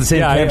then cast the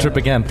same cantrip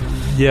again.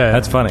 Yeah.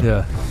 That's funny.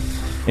 Yeah.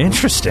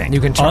 Interesting.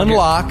 You can target-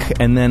 unlock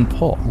and then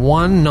pull.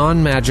 One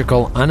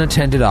non-magical,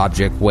 unattended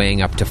object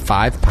weighing up to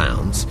 5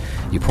 pounds.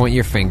 You point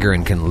your finger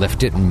and can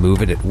lift it and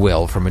move it at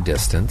will from a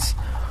distance.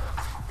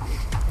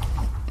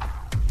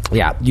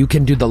 Yeah, you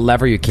can do the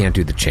lever, you can't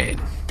do the chain.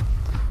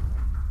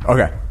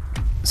 Okay.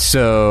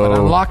 So... But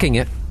unlocking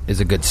it is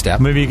a good step.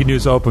 Maybe you can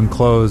use open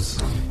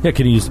close. Yeah,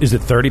 can you use... Is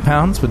it 30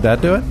 pounds? Would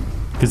that do it?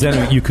 Because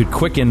then you could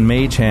quicken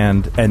Mage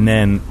Hand and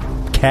then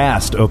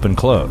cast open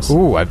close.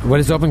 Ooh, what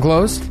is open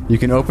close? You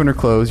can open or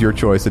close your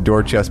choice a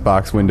door, chest,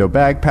 box, window,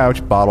 bag,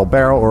 pouch, bottle,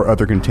 barrel, or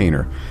other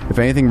container. If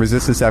anything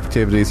resists this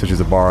activity, such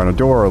as a bar on a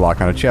door or a lock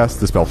on a chest,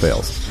 the spell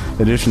fails.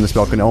 In addition, the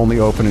spell can only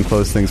open and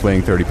close things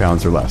weighing 30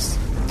 pounds or less.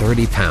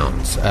 30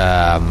 pounds.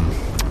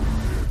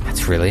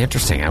 That's really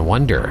interesting. I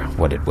wonder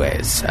what it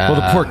weighs. Well,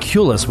 the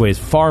portcullis weighs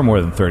far more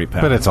than 30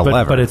 pounds. But it's a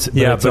lever. But it's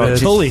a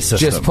pulley system.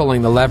 Just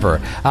pulling the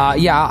lever.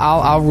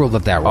 I'll rule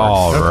that works.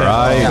 All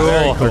right.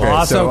 Yeah. Cool. Okay,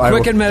 Also, so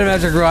quicken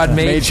metamagic rod,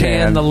 Mage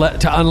Hand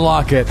to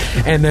unlock it,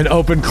 and then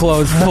open,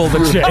 close, pull the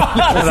chain.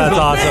 That's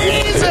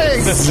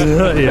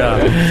awesome.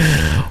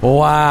 Yeah.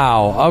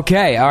 Wow.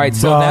 Okay. All right.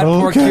 So that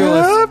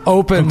portculus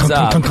opens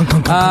up.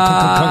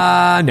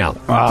 No.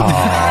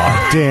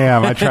 Oh,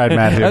 damn. I tried,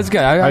 Matthew. That's good.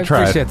 I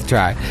tried. appreciate the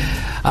try.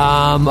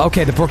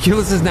 Okay, the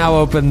portcullis is now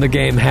open. The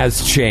game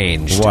has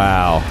changed.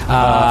 Wow.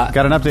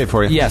 Got an update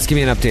for you. Yes, give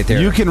me an update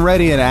there. You can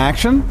ready an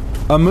action,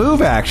 a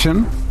move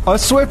action, a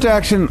swift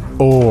action,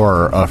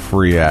 or a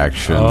free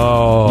action.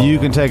 Oh. You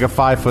can take a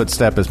 5-foot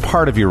step as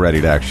part of your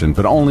readied action,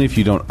 but only if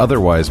you don't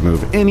otherwise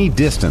move any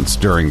distance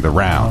during the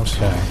round.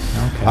 Okay.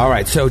 All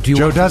right, so do you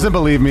Joe want doesn't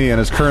believe me and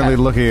is currently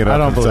looking it up I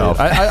don't believe himself.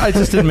 it. I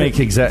just didn't make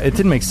it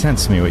didn't make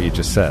sense to me what you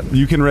just said.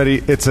 You can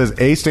ready. It says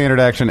a standard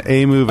action,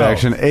 a move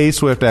action, a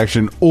swift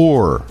action,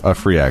 or a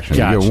free action.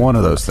 You Gotcha. get one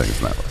of those things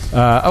in that list.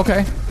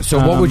 Okay. So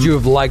what would you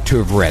have liked to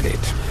have readied?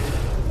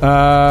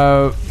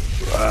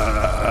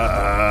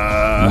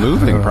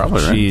 Moving,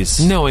 probably, right?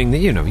 Jeez. Knowing that,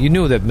 you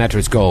knew that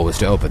Metro's goal was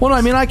to open. Well, no,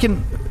 I mean,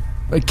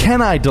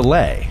 can I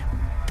delay?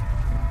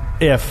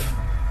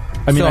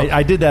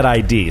 I did that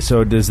ID,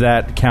 so does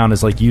that count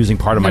as like using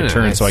part of my No,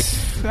 turn? So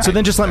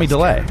then just let me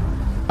delay,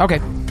 Okay.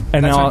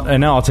 and That's now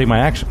fine. I'll take my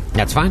action.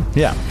 That's fine.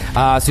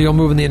 Yeah. So you'll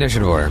move in the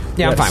initiative order.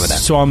 Yeah, I'm fine with that.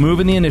 So I'll move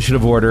in the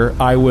initiative order.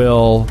 I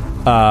will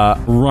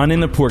run in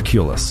the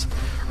portcullis,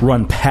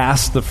 run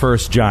past the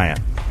first giant,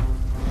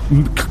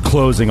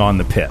 closing on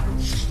the pit,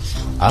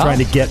 trying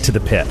to get to the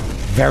pit.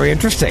 Very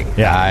interesting.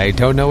 Yeah. I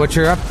don't know what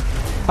you're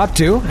up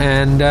to,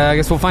 and I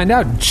guess we'll find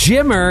out.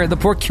 Jimmer, the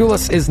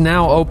portcullis is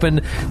now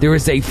open. There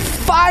is a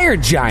fire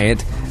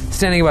giant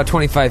standing about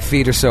 25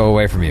 feet or so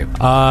away from you.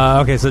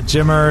 Okay, so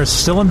Jimmer,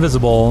 still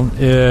invisible,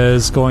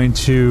 is going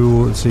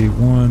to, let's see,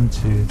 1,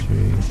 2,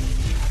 3. All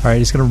right,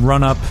 he's going to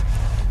run up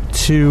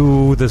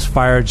to this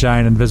fire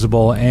giant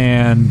invisible,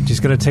 and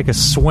he's going to take a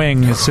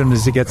swing as soon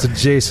as he gets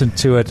adjacent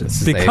to it,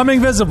 becoming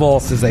visible.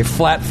 This is a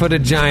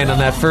flat-footed giant on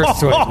that first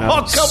swing.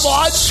 No. Come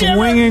on,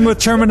 swinging with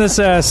Terminus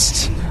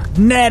Est.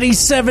 Natty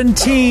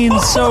 17,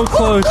 so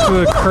close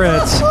to a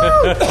crit.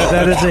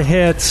 That is a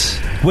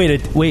hit.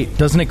 Wait,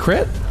 doesn't it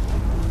crit?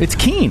 It's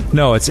keen.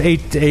 No, it's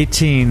 8 to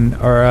 18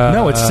 or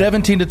No, it's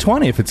 17 to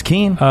 20 if it's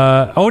keen.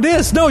 it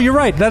is. No, you're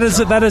right. That is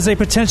a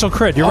potential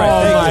crit. You're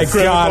right. Oh my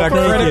God, a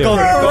critical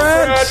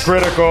crit.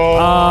 Critical.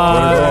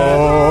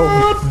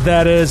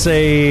 That is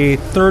a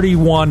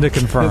 31 to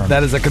confirm.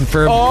 That is a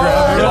confirmed crit.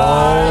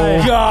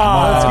 Oh,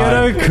 God.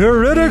 Let's get a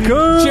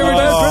critical. Jimmy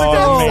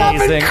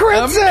does Amazing.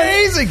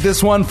 Amazing.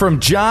 This one from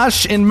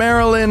Josh in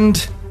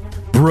Maryland.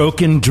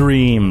 Broken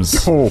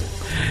Dreams. Oh.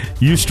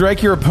 You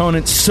strike your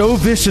opponent so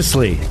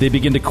viciously, they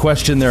begin to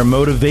question their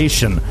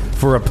motivation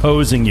for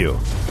opposing you.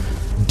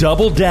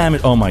 Double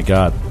damage. Oh, my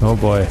God. Oh,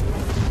 boy.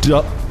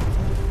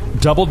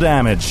 Double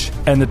damage,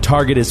 and the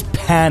target is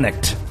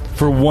panicked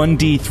for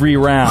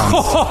 1d3 rounds.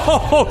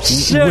 Oh,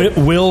 shit.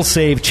 Will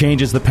save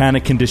changes the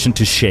panic condition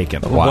to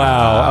shaken.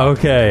 Wow.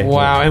 Okay.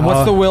 Wow. And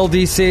what's the will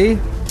DC?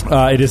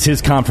 It is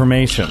his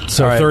confirmation.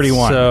 So All right,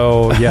 31.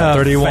 So, yeah,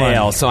 31.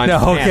 Fail, so I'm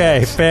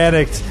okay,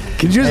 panicked.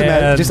 Can you just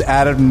imagine, just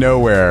out of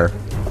nowhere?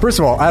 First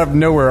of all, out of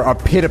nowhere, a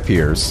pit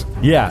appears.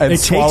 Yeah, and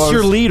it takes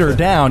your leader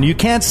down. You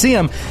can't see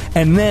him.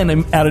 And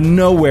then, out of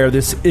nowhere,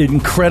 this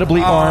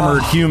incredibly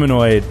armored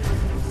humanoid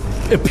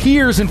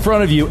appears in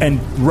front of you and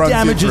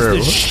damages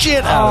the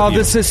shit out of you.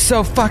 This is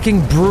so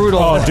fucking brutal.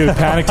 Oh, dude,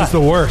 panicked is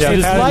the worst. It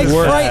is like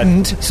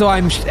frightened, so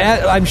I'm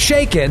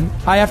shaken.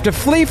 I have to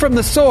flee from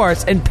the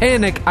source, and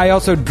panic. I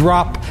also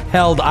drop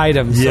held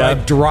items. So I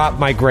drop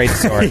my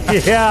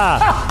greatsword. Yeah.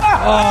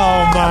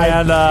 Oh my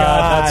God.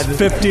 That's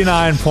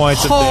 59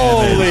 points of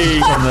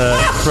damage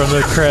from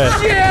the crit.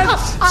 Shit.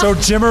 So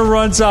Jimmer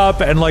runs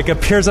up and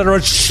appears out of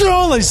it,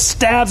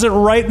 stabs it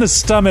right in the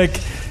stomach.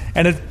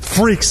 And it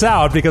freaks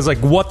out because,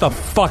 what the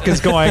fuck is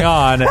going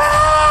on? We're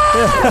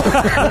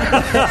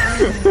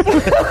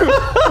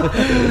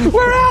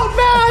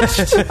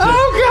outmatched!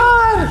 Oh,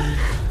 God!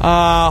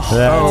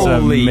 That's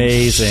holy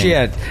amazing.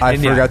 Shit. I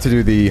forgot to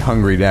do the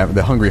hungry damage.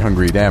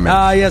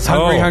 Yes,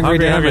 hungry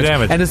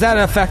damage. And does that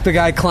affect the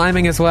guy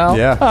climbing as well?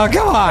 Yeah. Oh,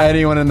 come on.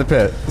 Anyone in the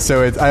pit.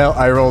 So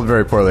I rolled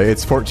very poorly.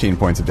 It's 14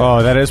 points of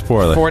damage. Oh, that is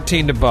poorly.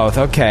 14 to both.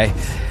 Okay.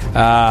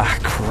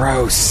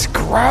 Gross.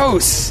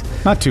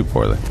 Not too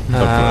poorly.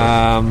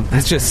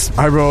 It's just...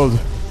 I rolled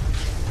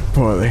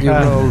poorly. You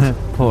rolled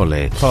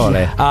poorly.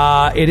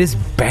 It is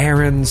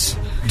Baron's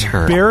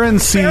turn. Baron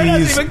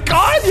sees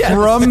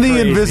from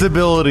the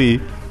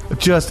invisibility,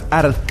 just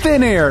out of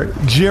thin air,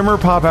 Jimmer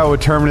pop out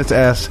with Terminus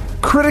S,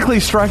 critically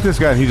strike this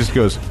guy, and he just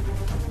goes,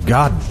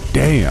 God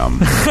damn.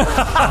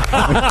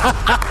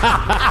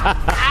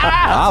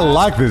 I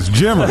like this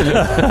Jimmer.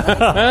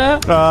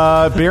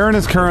 Baron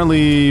is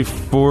currently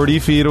 40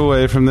 feet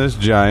away from this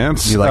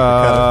giant. You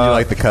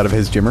like the cut of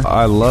his Jimmer?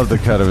 I love the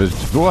cut of his...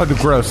 What?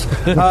 Gross.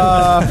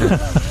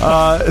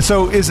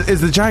 So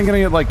is the giant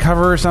going to get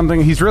cover or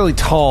something? He's really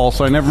tall,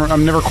 so I'm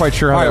never quite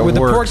sure how that with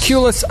works. the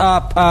porculus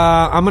up,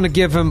 I'm going to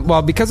give him...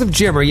 Well, because of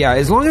Jimmer,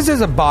 as long as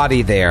there's a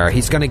body there,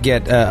 he's going to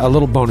get a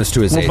little bonus to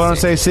his AC.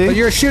 Bonus AC? But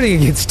you're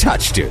shooting against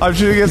touch, dude. I'm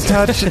shooting against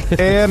touch,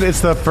 and it's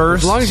the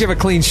first... As long as you have a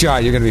clean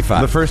shot, you're going to be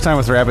fine. The first time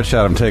with Rapid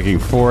Shot, I'm taking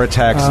 4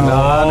 attacks yes,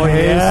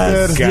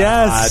 non-hasted.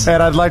 yes.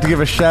 And I'd like to give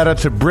a shout-out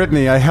to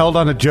Brittany. I held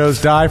on to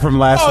Joe's die from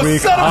last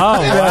week.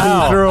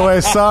 That he threw away.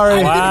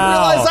 Sorry. Wow.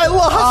 I didn't realize I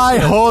lost. I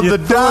hold the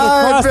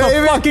die, across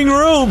baby. the fucking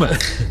room.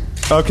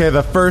 Okay,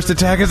 the first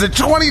attack is a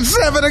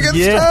 27 against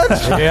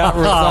touch. Yeah,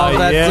 resolve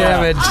that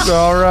damage.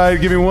 All right,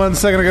 give me 1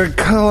 second. I gotta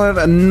call out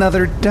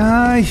another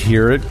die.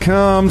 Here it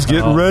comes.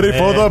 Get ready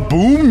for the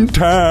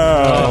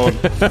Boomtown.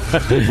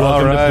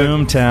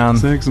 Welcome to Boomtown.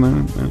 6,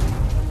 9,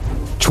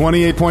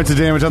 28 points of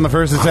damage on the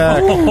first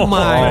attack. Oh,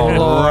 my Lord.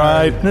 All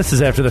right. This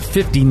is after the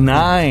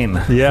 59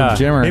 from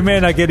Jimmer. He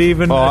may not get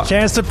even a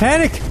chance to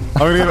panic.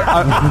 I'm gonna give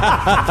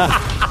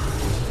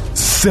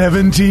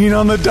 17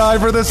 on the die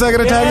for the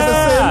second attack is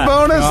the same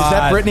bonus. Is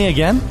that Brittany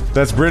again?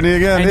 That's Brittany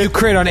again. And you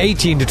crit on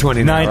 18 to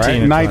 20 now,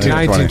 19. right? 19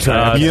 to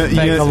 20.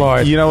 Thank the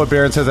Lord. You know what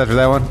Baron says after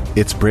that one?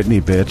 It's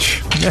Brittany,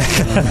 bitch.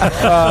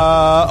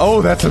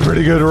 That's a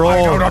pretty good roll.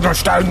 I don't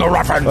understand the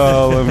reference.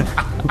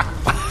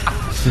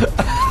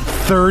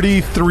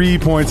 33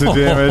 points of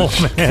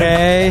damage.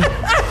 Okay.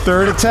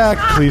 Third attack.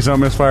 Please don't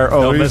misfire.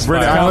 Oh, he's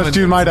Brittany. I almost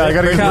tuned my die. I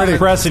got to get Brittany.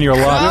 Pressing your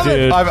luck,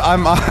 dude. No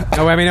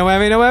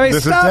whammy.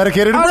 This Stop. is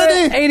dedicated to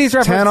Brittany. 80s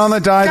reference. 10 on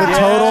the die. The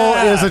total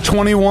is a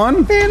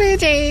 21. Billie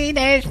Jean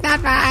is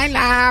not my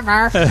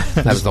lover.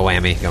 That was the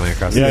whammy going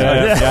across the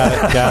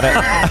Got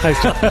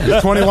it.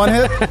 Does 21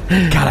 hit? God,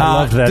 I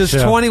loved that Does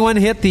show. 21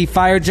 hit the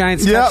Fire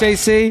Giant's touch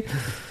AC?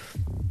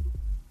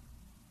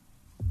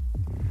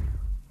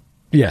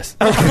 Yes.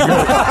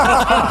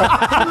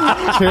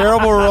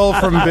 Terrible roll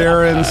from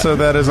Baron, so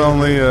that is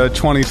only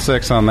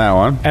 26 on that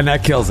one. And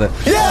that kills it.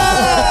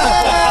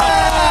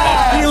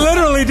 He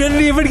literally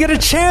didn't even get a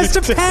chance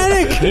to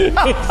panic.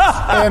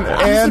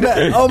 and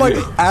oh my!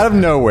 Out of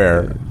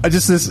nowhere,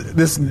 just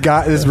this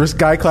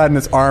guy clad in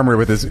this armor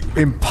with this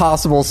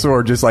impossible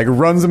sword just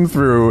runs him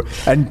through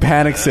and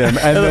panics him,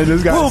 and then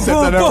this guy sits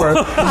on over,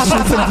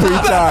 shoots him 3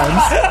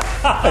 times,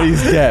 and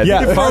he's dead.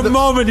 Yeah, for a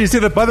moment you see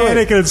the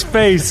panic in his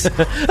face.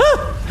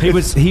 He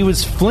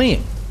was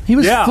fleeing. He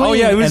was Yeah. fleeing, Oh,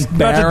 yeah. He was and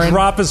about to Baron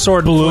drop his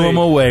sword. and blew flee. him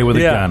away with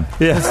a Yeah. gun.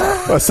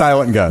 Yeah. A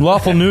silent gun.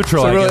 Lawful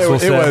neutral, I guess we'll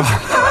say. It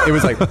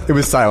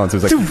was silence. It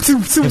was like I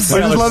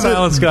just love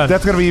silence that. gun.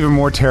 That's going to be even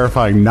more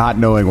terrifying, not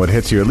knowing what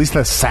hits you. At least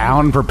the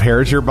sound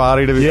prepares your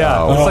body to be. Yeah.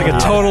 Oh. It's like a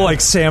total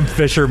like Sam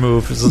Fisher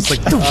move. It's just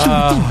like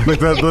like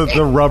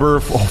the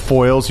rubber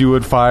foils you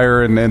would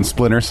fire in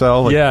Splinter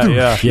Cell. Like,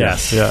 yeah.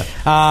 Yes. Yeah.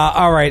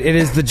 All right, it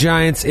is the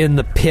Giants in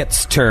the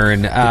Pit's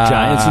turn.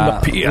 Giants in the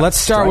Pits. Let's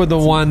start with the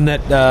one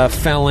that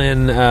fell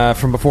in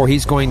from before.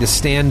 He's going to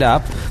stand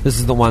up. This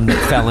is the one that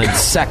fell in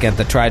second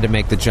that tried to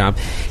make the jump.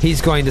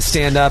 He's going to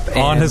stand up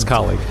On and, his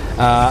colleague.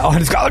 On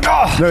his colleague.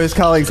 Oh! No, his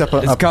colleague's up.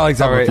 His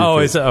colleague's all right. Oh,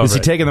 is it? Oh, Is he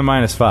right. taking the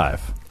 -5?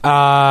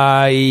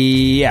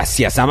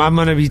 Yes. I'm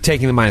going to be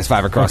taking the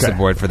 -5 across the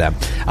board for them.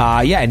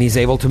 And he's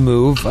able to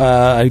move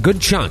a good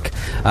chunk.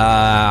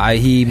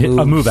 He moves,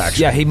 a move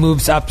action. Yeah, he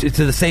moves up to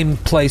the same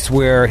place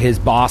where his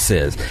boss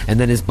is, and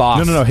then his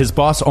boss. No. His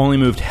boss only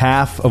moved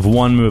half of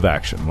one move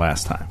action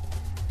last time.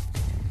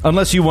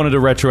 Unless you wanted to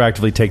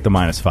retroactively take the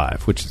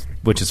 -5,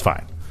 which is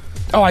fine.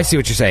 Oh, I see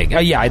what you're saying.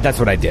 Yeah, that's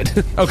what I did.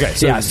 Okay,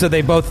 so- so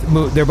they both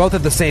move. They're both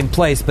at the same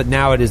place, but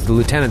now it is the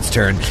lieutenant's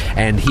turn,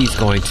 and he's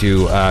going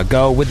to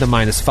go with the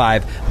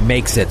 -5.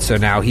 Makes it so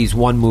now he's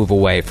one move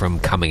away from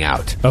coming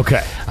out.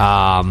 Okay.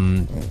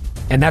 And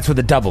that's with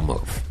a double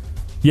move.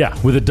 Yeah,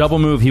 with a double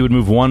move, he would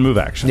move one move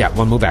action. Yeah,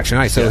 one move action.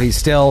 All right, so he's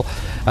still.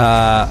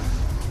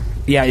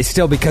 He's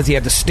still, because he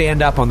had to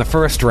stand up on the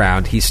first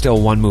round, he's still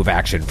one move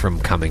action from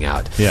coming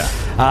out. Yeah.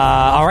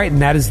 All right,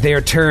 and that is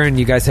their turn.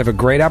 You guys have a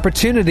great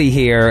opportunity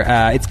here.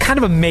 It's kind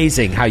of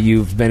amazing how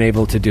you've been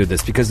able to do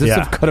this, because this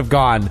could have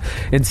gone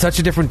in such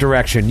a different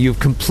direction. You've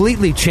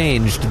completely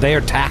changed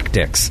their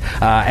tactics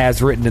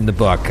as written in the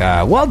book.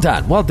 Well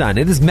done.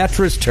 It is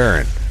Metra's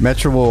turn.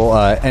 Metra will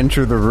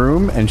enter the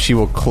room, and she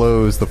will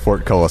close the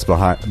portcullis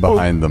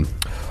behind them.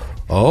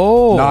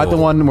 Oh. Not the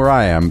one where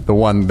I am, the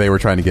one they were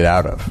trying to get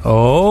out of.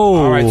 Oh.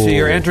 All right, so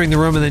you're entering the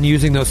room and then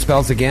using those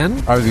spells again?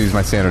 I was going to use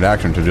my standard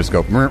action to just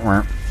go...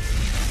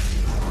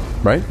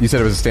 Right? You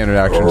said it was a standard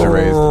action to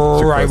raise...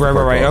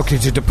 Right. Okay,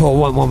 to pull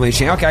one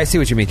machine. Okay, I see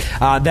what you mean.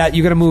 That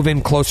you're going to move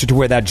in closer to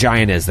where that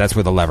giant is. That's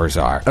where the levers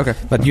are. Okay.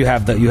 But you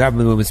have the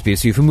movement speed.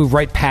 So if you move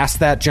right past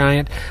that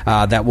giant,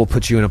 that will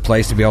put you in a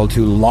place to be able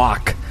to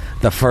lock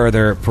the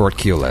further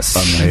portculus.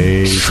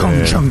 Amazing.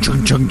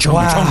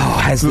 Wow.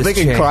 Has So this they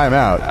can changed? climb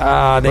out.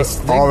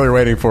 All they're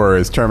waiting for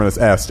is Terminus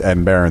Est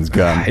and Baron's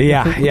gun.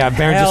 Yeah. Baron's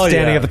Hell just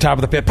standing yeah. at the top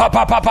of the pit. Pop,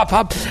 pop, pop, pop,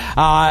 pop.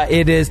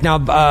 It is now,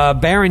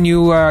 Baron,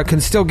 you can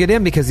still get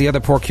in because the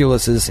other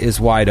portcullis is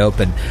wide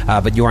open,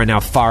 but you are now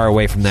far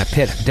away from that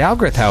pit.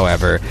 Dalgrith,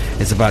 however,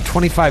 is about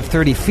 25,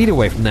 30 feet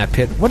away from that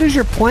pit. What is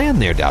your plan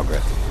there,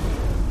 Dalgrith?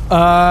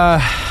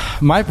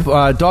 My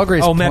dog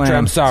race. Oh, plan. Metra,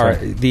 I'm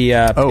sorry. The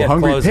pit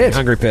Hungry closing. Pit.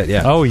 Hungry Pit,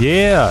 yeah. Oh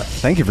yeah.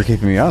 Thank you for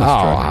keeping me honest.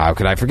 Oh, Jordan. how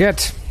could I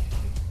forget?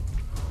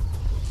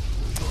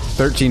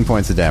 13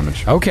 points of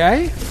damage.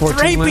 Okay.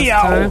 14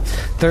 last time.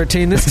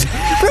 13 this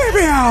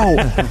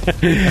time.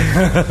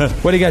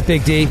 What do you got,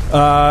 Big D?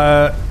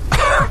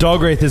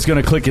 Dogwraith is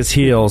going to click his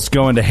heels,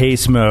 go into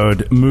haste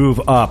mode,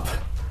 move up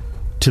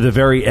to the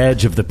very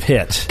edge of the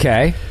pit,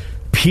 Okay.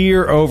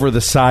 peer over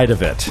the side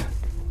of it,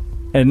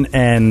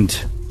 and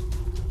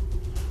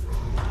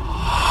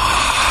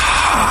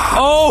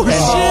Oh shit!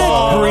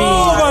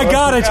 Oh my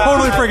god! I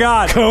totally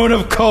forgot. cone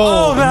of cold.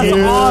 Oh, that's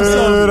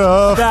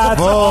awesome.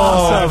 That's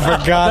awesome. I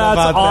forgot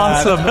That's about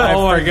awesome. that.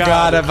 Oh my I god!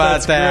 forgot about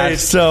That's that. great.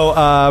 So,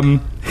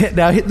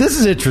 now this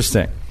is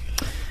interesting.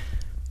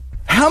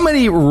 How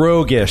many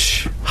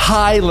roguish,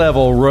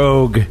 high-level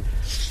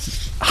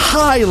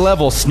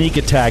sneak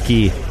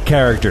attacky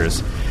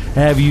characters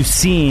have you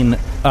seen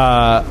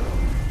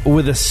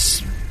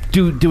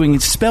with doing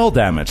spell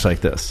damage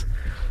like this?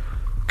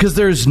 Because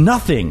there's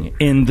nothing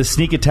in the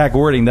sneak attack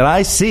wording that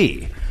I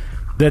see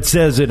that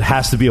says it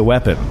has to be a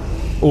weapon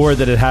or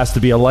that it has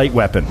to be a light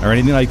weapon or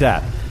anything like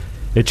that.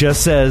 It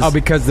just says... Oh,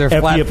 because they're if the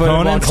flat-footed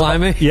while opponents-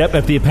 climbing? Yep,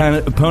 if the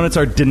opponents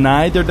are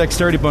denied their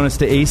dexterity bonus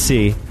to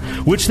AC,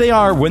 which they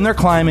are when they're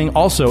climbing,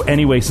 also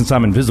anyway since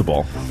I'm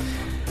invisible...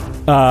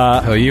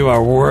 Oh, you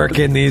are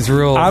working these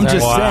rules. I'm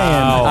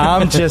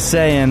aren't you? just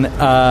saying,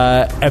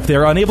 if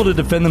they're unable to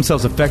defend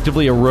themselves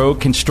effectively, a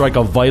rogue can strike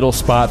a vital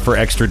spot for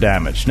extra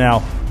damage.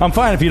 Now, I'm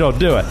fine if you don't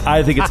do it.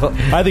 I think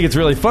it's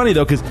really funny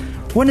though, because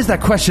when does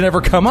that question ever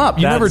come up?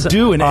 You never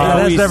do an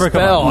AoE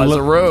spell as a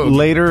rogue.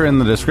 Later in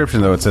the description,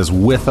 though, it says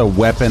with a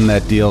weapon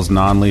that deals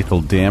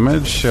non-lethal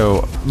damage.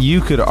 So you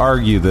could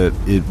argue that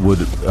it would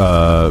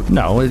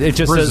No, it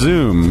just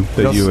presume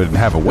that you would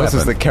have a This weapon.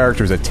 is the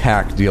character's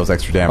attack deals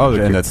extra damage,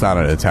 okay. and it's not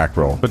an attack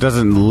roll. But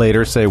doesn't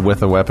later say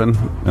with a weapon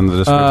in the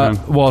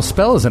description? well, a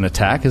spell is an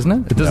attack, isn't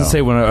it? It doesn't No.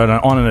 say when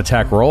on an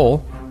attack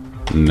roll.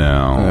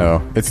 No.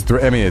 No, it's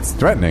it's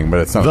threatening, but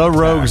it's not The an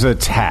attack. rogue's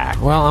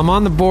attack. Well, I'm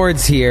on the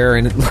boards here,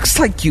 and it looks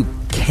like you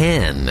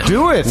can.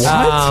 Do it.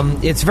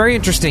 It's very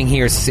interesting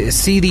here.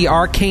 See, the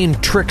Arcane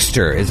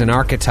Trickster is an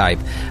archetype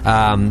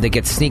that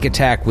gets sneak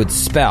attack with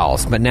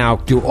spells. But now,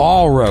 do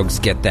all rogues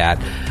get that?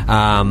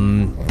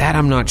 That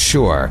I'm not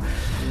sure.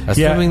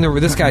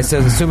 This guy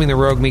says, assuming the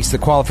rogue meets the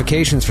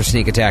qualifications for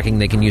sneak attacking,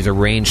 they can use a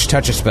ranged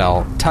touch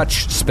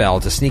spell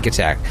to sneak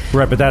attack.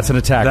 Right, but that's an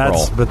attack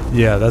roll.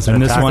 That's an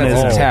this attack one roll. is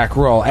An attack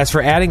roll. As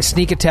for adding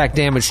sneak attack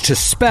damage to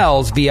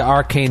spells via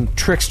Arcane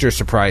Trickster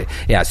surprise,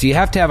 so you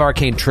have to have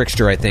Arcane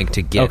Trickster, I think,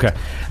 to get. Okay.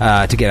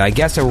 I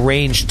guess a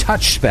ranged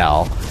touch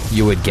spell,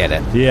 you would get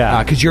it.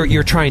 Yeah, because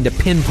you're trying to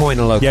pinpoint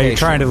a location. Yeah, you're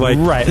trying to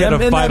hit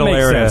a vital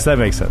area. That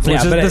makes sense.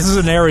 This is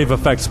an area of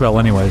effect spell,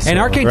 anyways. And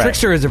Arcane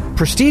Trickster is a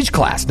prestige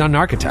class, not an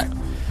archetype.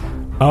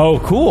 Oh,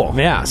 cool.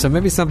 Yeah, so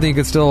maybe something you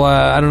could still,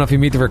 I don't know if you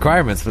meet the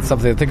requirements, but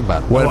something to think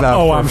about. What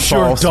about I'm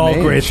sure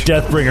Dahlgraith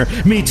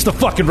Deathbringer meets the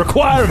fucking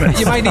requirements.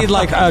 You might need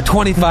like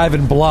 25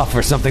 in bluff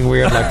or something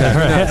weird like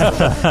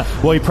that.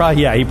 Well, you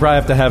probably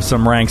have to have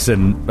some ranks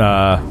in,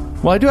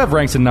 I do have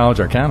ranks in Knowledge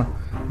Arcana.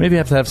 Maybe you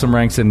have to have some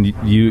ranks in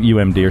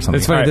UMD or something.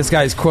 It's funny, right. This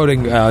guy's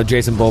quoting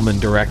Jason Bowman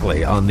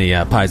directly on the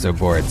Paizo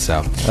board,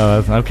 so.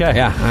 Okay.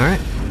 Yeah, all right.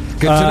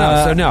 Good to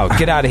know. So, no,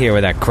 get out of here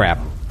with that crap.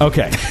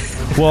 Okay.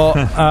 Well,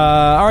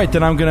 all right,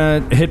 then I'm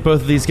going to hit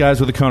both of these guys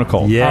with a cone of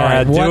cold. Yeah, all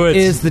right, What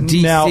is the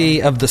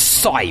DC of the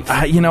scythe?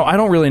 I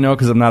don't really know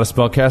because I'm not a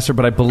spellcaster,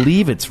 but I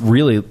believe it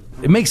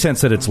makes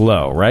sense that it's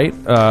low, right?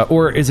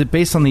 Or is it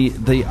based on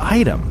the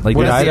item? Like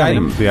What is the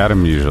item? The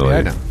item usually. The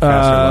item.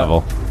 Caster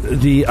level.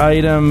 The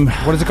item...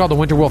 What is it called? The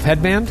Winterwolf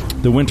Headband?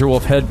 The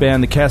Winterwolf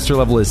Headband. The caster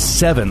level is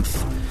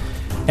 7th.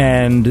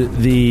 And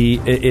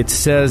it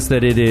says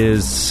that it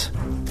is...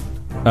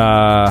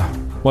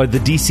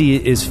 the DC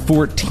is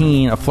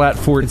 14, a flat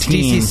 14. It's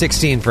DC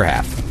 16 for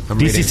half.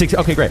 DC 16.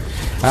 Okay, great.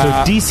 So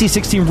DC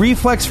 16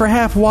 reflex for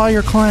half while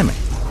you're climbing.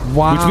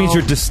 Wow. Which means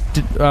you're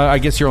I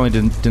guess you're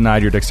only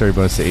denied your dexterity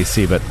bonus to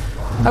AC, but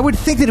I would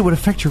think that it would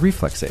affect your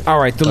reflex save. All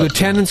right, the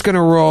lieutenant's going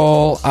to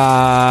roll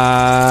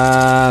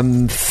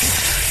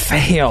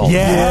fail.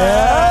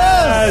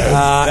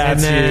 Yes! And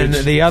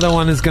then the other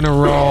one is going to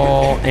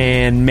roll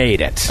and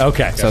made it.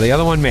 Okay. So the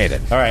other one made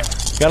it. All right.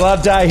 Got a lot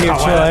of die here, Troy.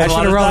 I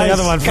should have rolled the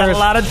other one first. Got a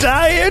lot of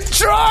die here,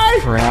 Troy.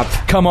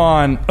 Crap. Come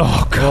on.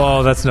 Oh, God.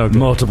 Oh, that's no good.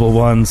 Multiple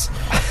ones.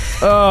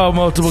 Oh,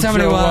 multiple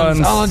 71s,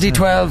 ones. all on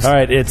D12s. All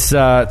right, it's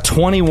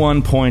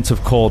 21 points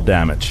of cold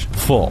damage.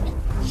 Full.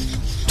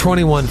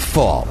 21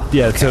 full.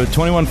 Yeah, so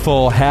 21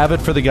 full. Have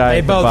it for the guy They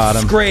at the both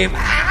bottom. scream,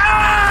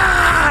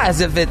 "Ah!" as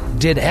if it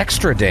did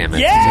extra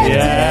damage.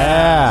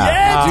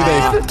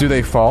 Yeah. Do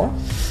they fall?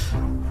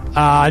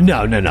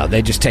 No.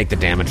 They just take the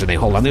damage and they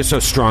hold on. They're so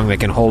strong they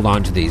can hold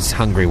on to these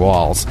hungry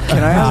walls.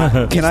 Can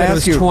I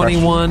ask you a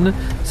 21,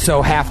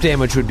 so half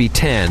damage would be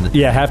 10.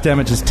 Yeah, half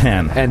damage is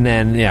 10. And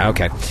then,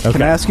 okay.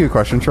 Can I ask you a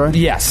question, Troy?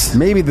 Yes.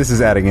 Maybe this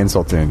is adding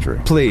insult to injury.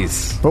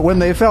 Please. But when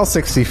they fell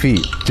 60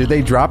 feet, did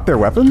they drop their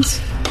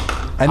weapons?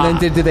 And then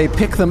did they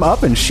pick them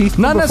up and sheath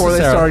them Not before they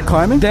necessarily. started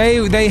climbing?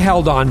 They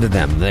held on to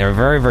them. They were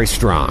very, very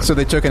strong. So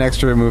they took an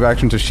extra move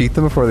action to sheath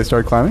them before they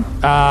started climbing?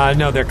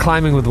 No, they're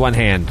climbing with one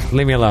hand.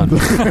 Leave me alone.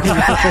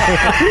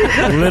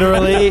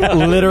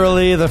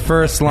 literally the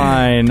first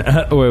line.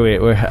 Wait.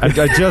 I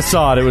just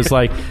saw it. It was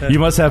like, you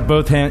must have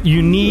both hands.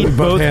 You need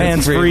both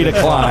hands free to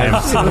climb.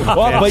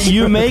 Well, but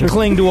you may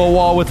cling to a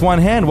wall with one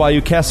hand while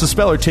you cast a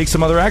spell or take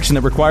some other action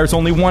that requires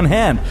only one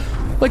hand.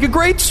 Like a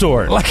great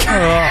sword.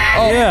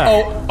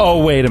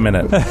 Oh, wait a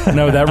minute.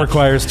 No, that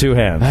requires two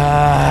hands. All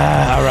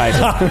right.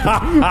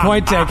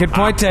 Point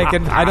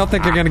taken. I don't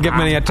think they're going to get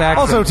many attacks.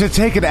 Also, to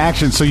take an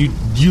action, so you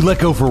let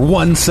go for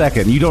 1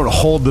 second. You don't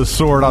hold the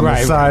sword on the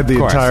side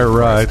the entire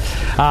ride.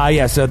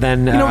 So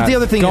then, the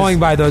other thing going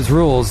by those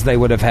rules, they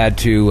would have had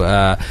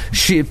to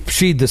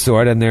sheathe the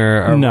sword, and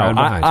they're no.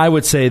 behind. I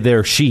would say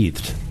they're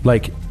sheathed.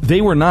 Like,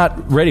 they were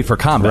not ready for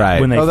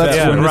combat when they Oh, that's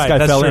fell, true. when this Right, guy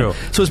that's fell true. in.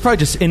 So it's probably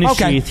just in his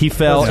sheath. He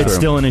fell. That's It's true.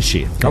 still in his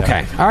sheath.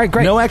 Okay. All right,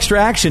 great. No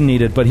extra action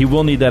needed, but he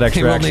will need that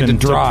extra will action need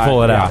to draw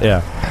pull it it, out.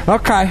 yeah. Yeah.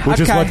 Okay. Which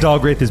is what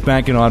Dahlgraith is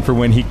banking on for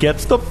when he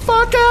gets the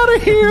fuck out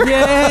of here.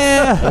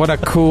 Yeah. What a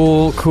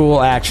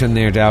cool action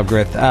there,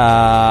 Dalgrith.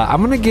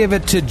 I'm going to give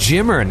it to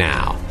Jimmer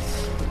now.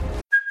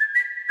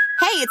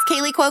 Hey, it's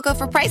Kaylee Cuoco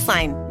for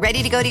Priceline.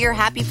 Ready to go to your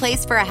happy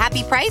place for a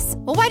happy price?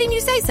 Well, why didn't you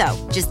say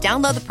so? Just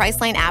download the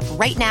Priceline app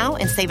right now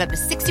and save up to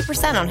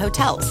 60% on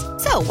hotels.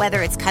 So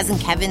whether it's Cousin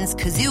Kevin's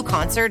Kazoo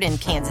Concert in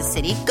Kansas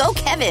City, go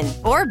Kevin,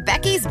 or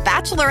Becky's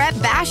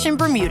Bachelorette Bash in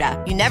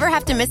Bermuda, you never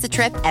have to miss a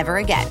trip ever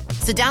again.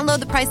 So download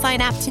the Priceline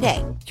app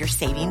today. Your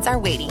savings are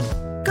waiting.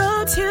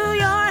 Go to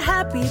your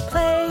happy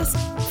place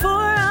for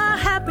a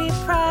happy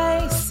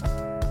price.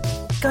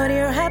 Go to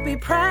your happy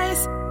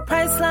price,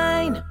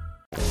 Priceline.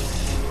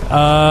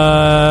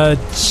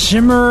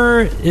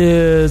 Jimmer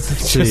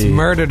is Just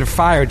murdered a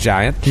fire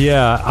giant.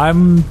 Yeah,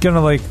 I'm gonna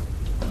let's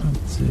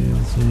see.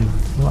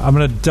 I'm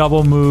gonna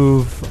double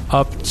move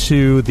up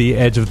to the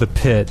edge of the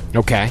pit.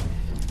 Okay.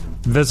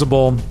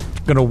 Visible.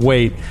 gonna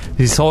wait.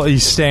 He's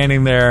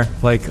standing there,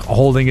 like,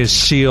 holding his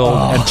shield,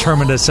 and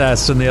Terminus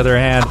S in the other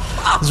hand,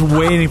 just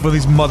waiting for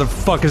these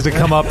motherfuckers to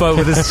come up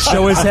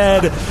show his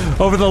head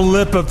over the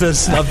lip of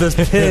this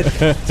pit.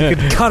 So he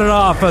can cut it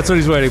off. That's what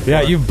he's waiting for.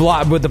 Yeah, you've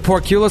blocked with the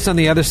Porculus on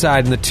the other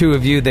side, and the two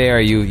of you there.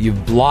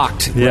 You've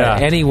blocked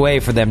any way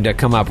for them to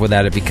come up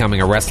without it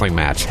becoming a wrestling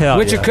match,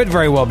 which it could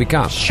very well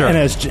become. Sure. And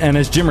as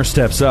Jimmer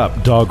steps up,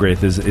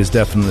 Dogwraith is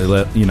definitely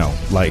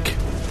like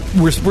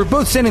we're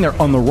both standing there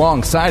on the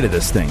wrong side of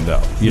this thing,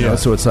 though. You know,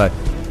 so it's like,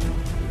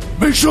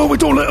 make sure we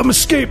don't let him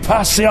escape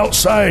past the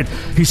outside.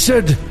 He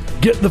said,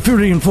 get the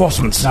food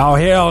reinforcements. Oh,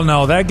 hell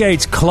no. That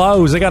gate's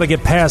closed. They got to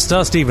get past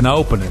us to even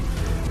open it.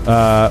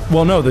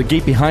 Well, no, the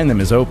gate behind them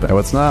is open. No,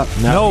 it's not.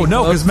 No,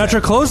 because Metro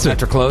closed it.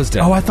 Metro closed it.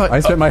 Oh, I thought I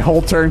spent my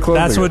whole turn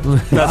closing it.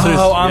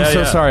 I'm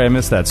so sorry, I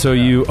missed that. So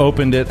you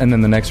opened it, and then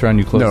the next round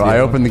you closed. No, the I other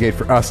opened the gate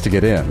for us to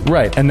get in.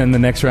 Right, and then the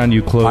next round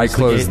you closed. I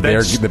closed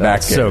the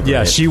back gate. So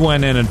Yeah, she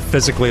went in and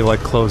physically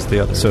closed the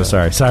other. So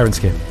sorry,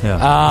 Sirenscape.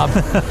 Yeah.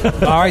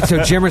 All right, so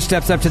Jimmer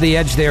steps up to the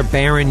edge there.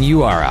 Baron,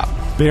 you are up.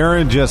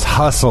 Baron just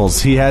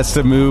hustles. He has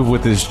to move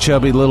with his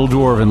chubby little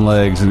dwarven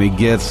legs, and he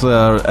gets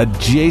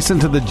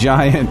adjacent to the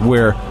giant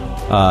where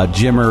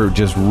Jimmer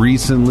just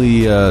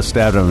recently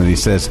stabbed him, and he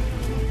says,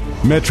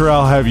 Metro,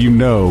 I'll have you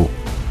know,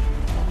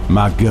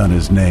 my gun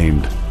is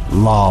named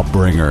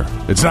Lawbringer.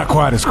 It's not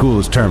quite as cool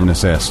as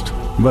Terminus Est,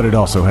 but it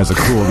also has a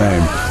cool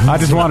name. I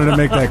just wanted to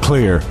make that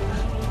clear.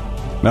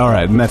 All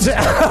right, and that's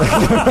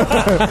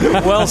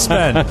Well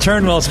spent.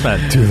 Turn well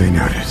spent. Duly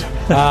noted.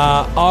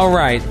 All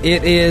right,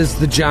 it is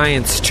the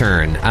Giant's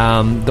turn.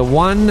 The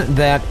one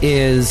that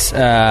is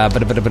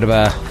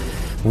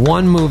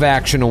one move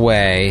action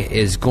away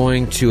is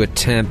going to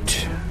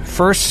attempt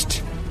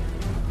first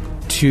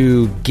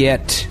to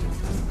get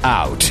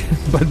out.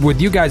 But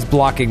with you guys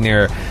blocking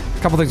there, a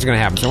couple things are going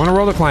to happen. So I want to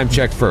roll the climb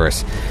check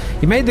first.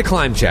 You made the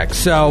climb check.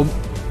 So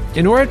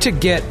in order to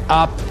get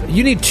up,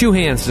 you need two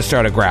hands to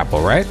start a grapple,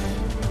 right?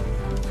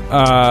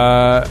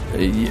 No,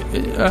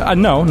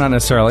 not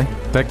necessarily.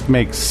 that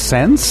makes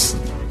sense,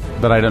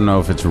 but I don't know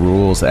if it's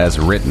rules as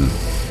written.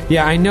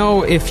 Yeah, I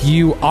know if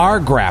you are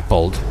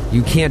grappled,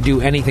 you can't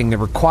do anything that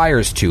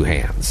requires two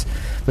hands.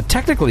 But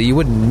technically, you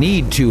wouldn't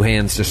need two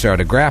hands to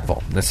start a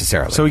grapple,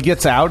 necessarily. So he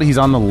gets out, he's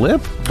on the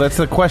lip? That's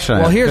the question.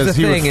 Well, here's the Because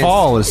he thing would is-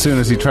 fall as soon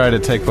as he tried to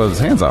take both his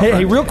hands off. Hey,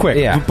 right? real quick,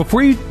 Yeah.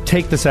 before you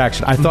take this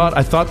action, I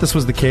thought this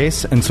was the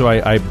case, and so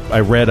I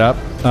read up.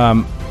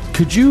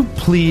 Could you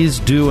please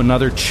do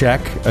another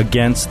check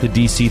against the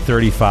DC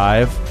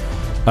 35?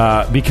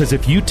 Because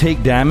if you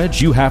take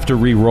damage, you have to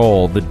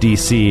re-roll the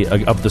DC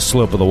of the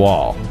slope of the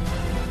wall.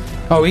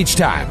 Oh, each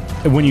time.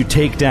 When you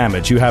take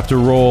damage, you have to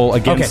roll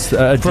against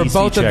a For DC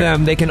both check. of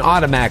them, they can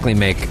automatically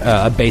make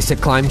a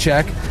basic climb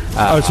check.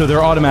 So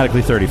they're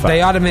automatically 35.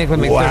 They automatically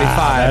make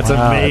 35. That's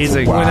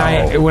amazing.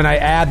 When I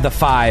add the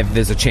 5,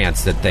 there's a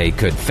chance that they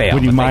could fail.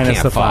 When you but they minus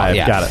can't the fall. 5.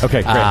 Yeah. Got it.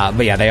 Okay, great.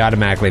 But yeah, they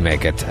automatically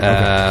make it.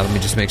 Let me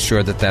just make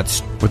sure that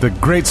that's With a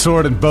great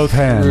sword in both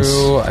hands.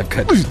 true. I've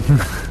cut.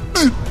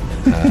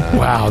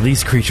 Wow,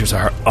 these creatures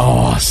are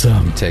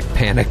awesome. Take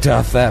panicked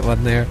off that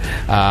one there.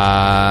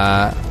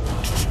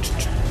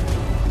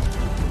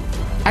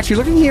 Actually,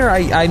 looking here,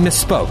 I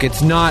misspoke.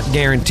 It's not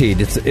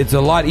guaranteed. It's a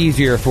lot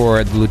easier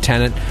for the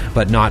lieutenant,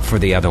 but not for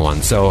the other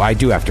one. So I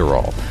do have to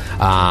roll.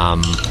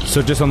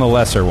 So just on the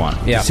lesser one.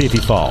 Yeah. To see if he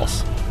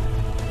falls.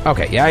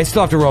 Okay, yeah, I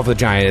still have to roll for the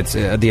giant.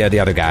 It's the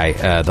other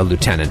guy, the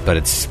lieutenant, but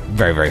it's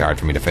very, very hard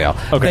for me to fail.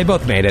 Okay. They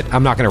both made it.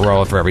 I'm not going to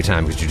roll it for every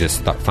time because you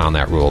just found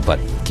that rule, but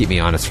keep me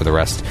honest for the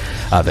rest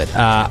of it.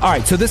 All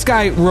right, so this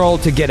guy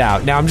rolled to get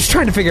out. Now, I'm just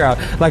trying to figure out,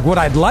 like, what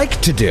I'd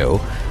like to do.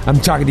 I'm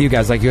talking to you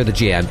guys like you're the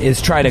GM,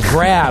 is try to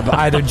grab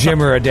either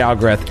Jim or a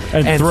Dalgrith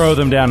And throw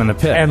them down in the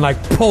pit. and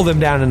like pull them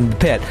down in the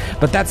pit.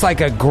 But that's like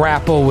a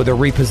grapple with a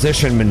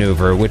reposition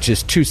maneuver, which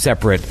is two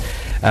separate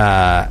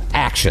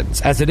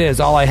actions. As it is,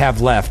 all I have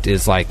left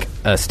is like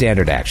a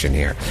standard action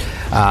here.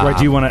 Right,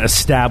 do you want to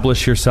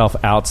establish yourself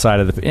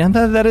outside of the... And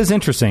that is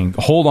interesting.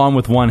 Hold on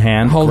with one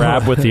hand,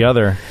 grab with the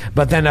other.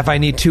 But then if I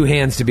need two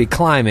hands to be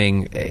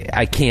climbing,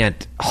 I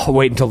can't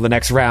wait until the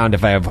next round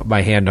if I have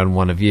my hand on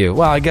one of you.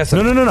 Well, I guess...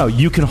 No.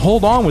 You can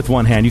hold on with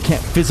one hand. You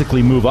can't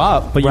physically move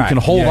up, but you Right. can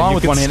hold Yeah, on you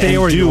with can one hand stay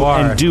where you are.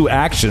 and do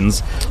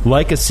actions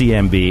like a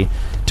CMB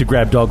to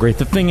grab Dalgrith.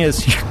 The thing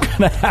is, you're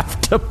going to have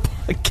to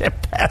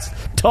get past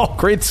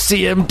Dalgrith's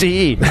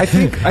CMD. I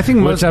think which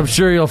most, I'm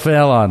sure you'll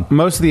fail on.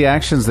 most of the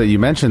actions that you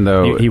mentioned,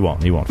 though... He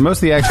won't. Most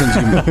of the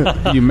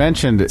actions you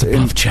mentioned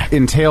bluff check.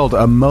 entailed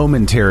a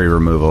momentary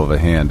removal of a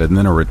hand and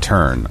then a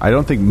return. I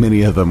don't think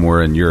many of them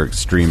were in your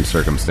extreme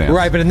circumstance.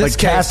 Right, but in this like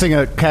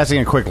case- casting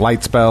a quick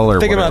light spell or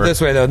Think whatever. about it this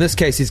way, though. In this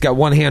case, he's got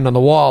one hand on the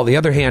wall. The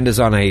other hand is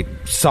on a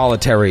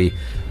solitary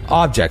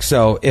object.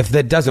 So if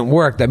that doesn't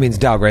work, that means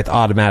Dalgrith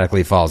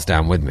automatically falls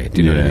down with me.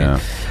 Do you know what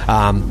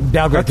I mean?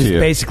 Dalgrith Up to you.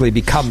 basically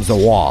becomes a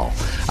wall.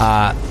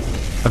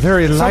 A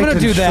very So light I'm going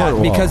to and do that short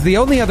wall. because the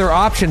only other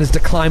option is to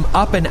climb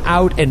up and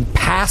out and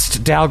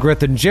past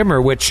Dalgrith and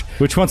Jimmer, which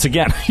once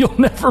again, you'll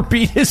never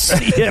beat his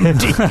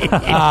CMD.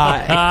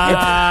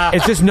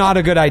 it's just not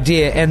a good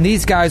idea. And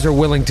these guys are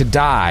willing to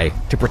die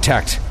to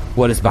protect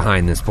what is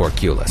behind this poor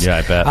Culus. Yeah,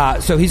 I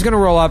bet. So he's going to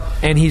roll up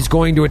and he's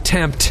going to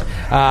attempt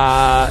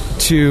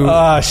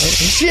to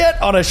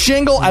shit on a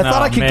shingle. I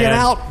thought I could get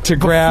out to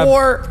grab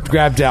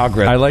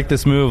Dalgrith. I like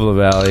this move,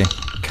 LaValle.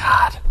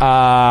 God.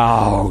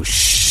 Oh,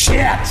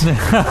 shit.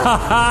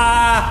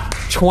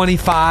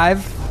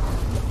 25.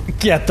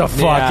 Get the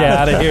fuck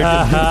out of here.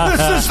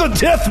 This is the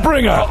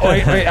Deathbringer. Oh,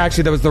 wait,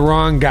 actually, that was the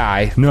wrong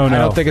guy. No. I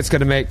don't think it's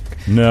going to make...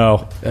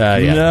 No.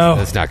 No.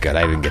 That's not good.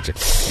 I didn't get you.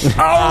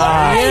 All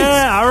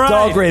right.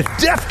 Dalgrith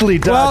deftly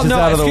dodges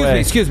out of the way.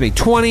 Excuse me.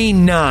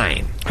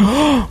 29.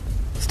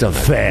 Still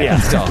not fail. Yeah,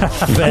 still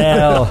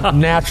fail.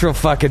 Natural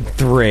fucking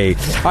 3.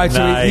 All right,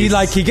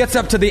 so he gets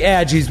up to the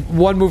edge. He's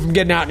one move from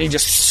getting out, and he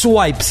just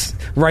swipes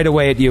right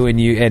away at you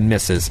and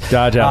misses.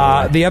 Dodge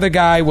out. The other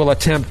guy will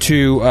attempt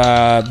to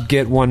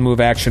get one move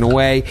action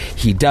away.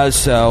 He does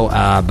so,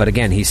 but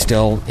again, he's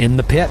still in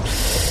the pit.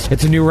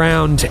 It's a new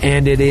round,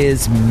 and it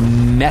is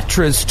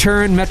Metra's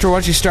turn. Metra, why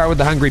don't you start with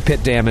the hungry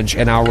pit damage,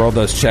 and I'll roll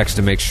those checks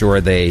to make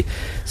sure they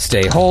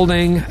stay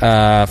holding.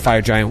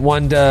 Fire Giant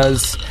 1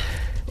 does.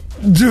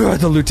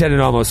 The lieutenant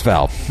almost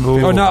fell.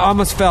 Ooh. Oh, no,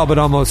 almost fell, but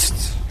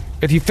almost...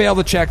 If you fail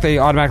the check, they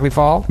automatically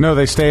fall? No,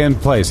 they stay in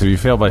place. If you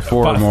fail by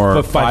 4 or more,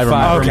 but by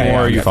 5 or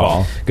more, you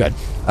fall. Good.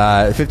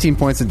 15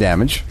 points of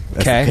damage.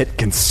 Okay. Pit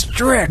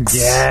constricts.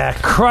 Yeah,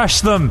 crush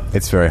them.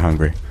 It's very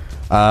hungry.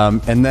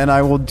 And then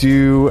I will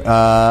do...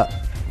 the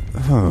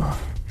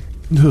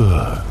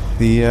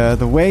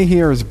way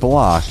here is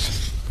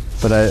blocked,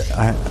 but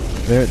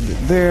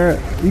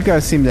you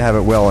guys seem to have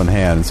it well in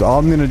hand, so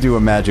I'm going to do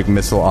a magic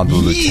missile on the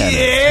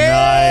lieutenant.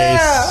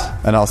 Nice.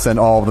 And I'll send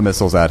all of the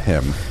missiles at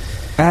him.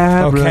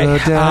 Okay.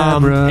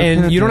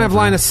 And you don't have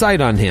line of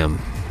sight on him.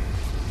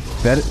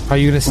 Are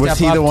you going to step was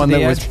he up the one to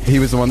the that edge? was? He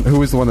was the one. Who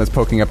was the one that's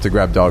poking up to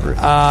grab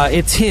Dalgrith?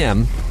 It's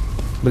him,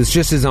 but it's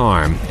just his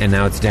arm, and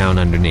now it's down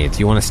underneath.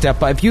 You want to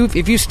step up?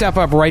 If you step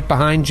up right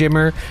behind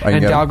Jimmer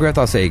and Dalgrith,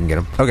 I'll say you can get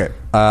him. Okay.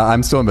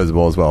 I'm still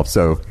invisible as well,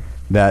 so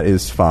that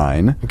is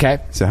fine. Okay.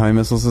 So how many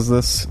missiles is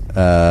this?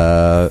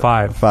 5.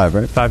 5,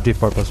 right?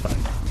 5d4 plus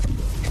 5.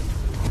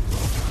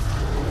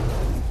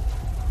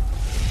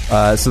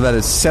 So that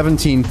is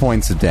 17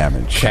 points of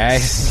damage. Okay.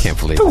 Can't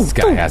believe this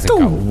guy hasn't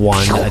got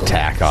one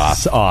attack off.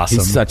 That's awesome.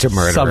 He's such a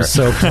murderer. I'm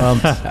so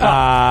pumped. Okay.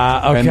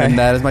 And then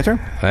that is my turn.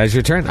 That's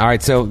your turn. All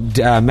right, so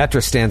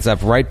Metra stands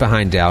up right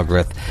behind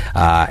Dalgrith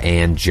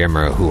and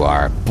Jimmer, who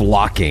are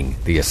blocking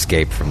the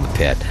escape from the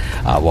pit,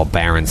 while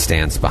Baron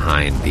stands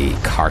behind the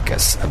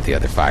carcass of the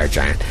other fire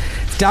giant.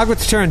 It's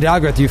Dalgrith's turn.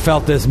 Dalgrith, you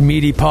felt this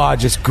meaty paw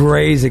just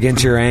graze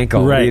against your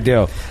ankle. Right. What do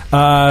you do?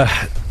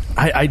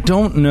 I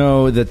don't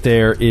know that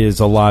there is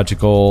a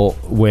logical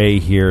way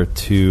here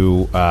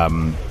to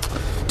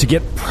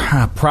get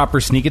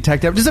proper sneak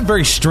attack damage. This is a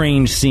very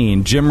strange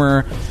scene.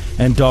 Jimmer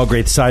and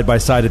Dalgrith side by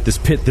side at this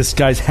pit. This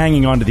guy's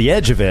hanging onto the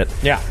edge of it.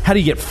 Yeah. How do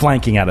you get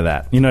flanking out of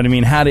that? You know what I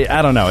mean?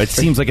 I don't know. It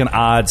seems like an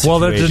odd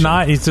situation.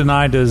 Well, he's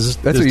denied his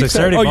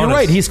dexterity Oh, bonus. you're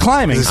right. He's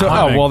climbing.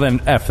 Climbing. Oh, well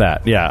then, F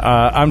that. Yeah.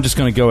 I'm just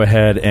going to go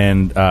ahead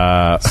and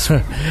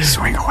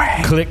Swing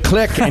away.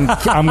 click, and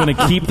I'm going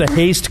to keep the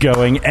haste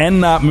going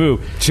and not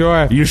move.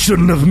 Sure. You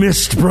shouldn't have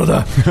missed,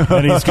 brother.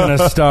 And he's going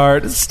to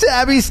start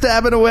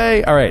stabbing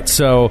away. All right,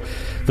 so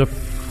the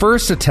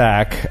first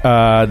attack,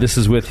 this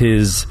is with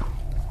his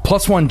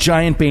 +1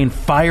 Giant Bane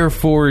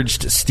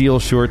Fire-Forged Steel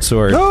Short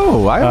Sword.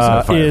 Oh, I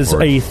also have is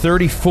Fire-Forged. a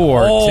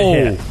 34 to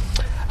hit.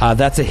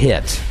 That's a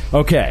hit.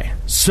 Okay,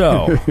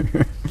 so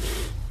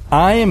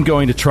I am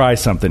going to try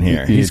something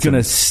here. He's going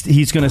to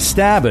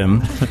stab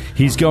him.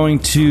 He's going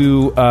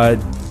to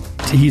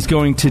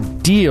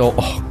deal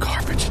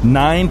garbage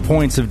 9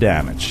 points of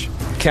damage.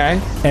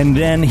 Okay. And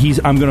then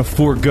I'm going to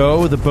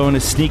forego the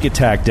bonus sneak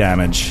attack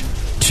damage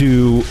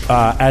to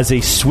as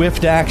a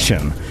swift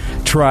action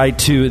try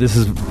to, this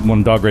is one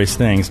of Dalgrith's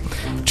things,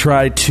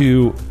 try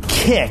to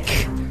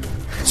kick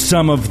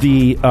some of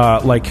the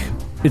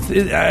is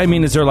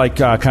there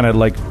kind of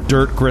like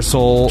dirt,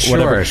 gristle,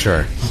 whatever?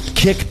 Sure.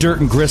 Kick dirt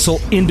and gristle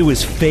into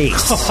his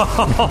face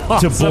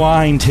to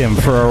blind him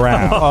for a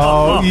round.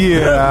 Oh,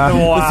 yeah.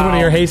 Wow. This is one of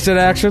your hasted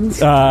actions?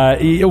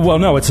 Well,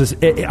 no.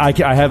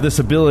 I have this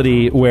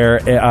ability where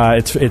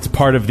it's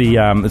part of the.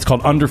 It's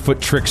called Underfoot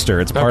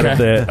Trickster. It's part of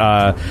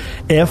the.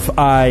 If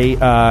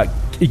I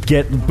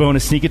get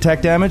bonus sneak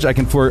attack damage, I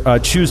can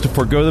choose to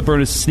forego the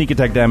bonus sneak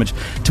attack damage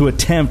to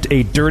attempt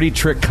a dirty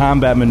trick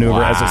combat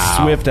maneuver as a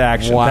swift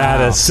action. Wow.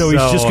 That is So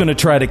he's just going to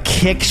try to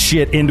kick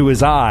shit into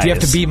his eyes. Do you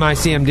have to beat my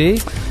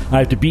CMD? I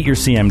have to beat your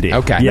CMD.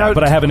 Okay. Yeah, Now,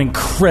 but I have an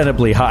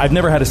incredibly high. I've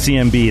never had a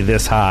CMB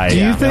this high. Do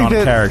you think on a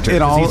that character? in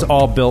 'Cause all- he's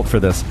all built for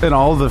this. In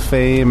all the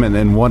fame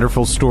and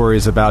wonderful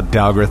stories about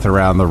Dalgrith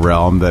around the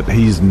realm, that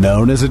he's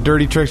known as a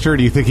dirty trickster?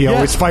 Do you think he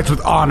always fights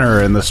with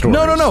honor in the stories?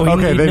 No.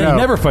 He They know.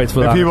 never fights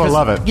with And honor. people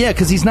love it. Yeah,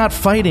 because he's not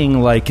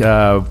fighting like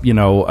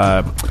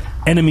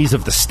enemies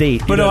of the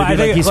state. But no, I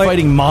think he's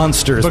fighting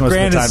monsters. But most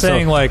Grant of the time, is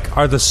saying like,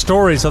 are the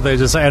stories that they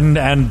just and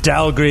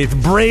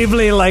Dalgrith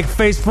bravely like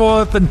faced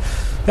forth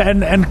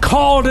and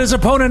called his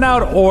opponent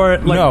out, or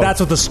like that's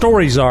what the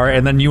stories are,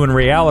 and then you in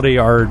reality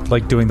are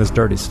like doing this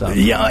dirty stuff.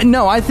 Yeah,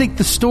 no, I think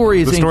the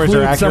stories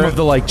include some of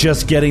the like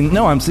just getting.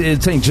 No, I'm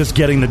saying just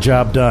getting the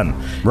job done. Right.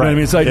 You know what I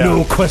mean, it's like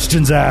no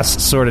questions asked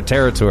sort of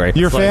territory.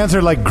 Your fans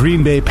are like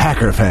Green Bay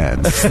Packer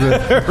fans.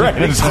 Right,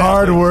 it's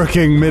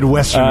hardworking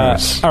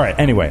Midwesterners. All right.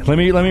 Anyway, let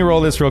me roll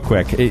this real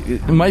quick.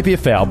 It might be a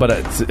fail, but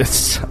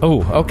it's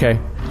okay.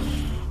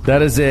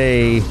 That is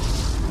a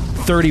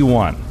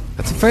 31.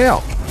 That's a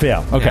fail.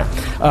 Okay.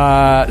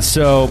 Yeah.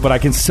 But I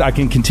can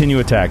continue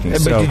attacking.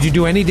 But did you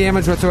do any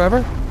damage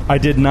whatsoever? I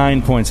did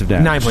 9 points of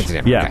damage. 9 points of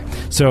damage. Yeah. Okay.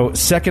 So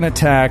second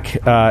attack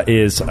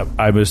is,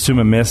 I would assume,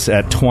 a miss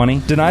at 20.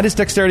 Denied his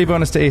dexterity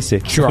bonus to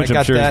AC. Sure, I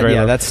got that.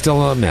 Yeah, that's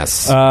still a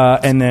miss.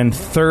 And then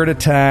third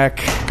attack.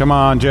 Come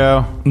on,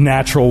 Joe.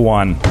 Natural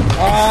 1.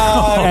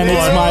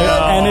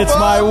 And it's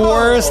my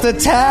worst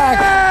attack.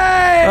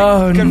 Hey!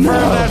 Oh, confirm no.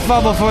 that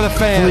fumble for the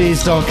fans.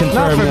 Please don't confirm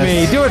Not for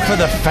this. me. Do it for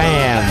the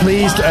fans.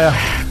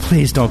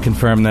 Please don't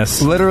confirm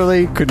this.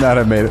 Literally could not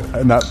have made it.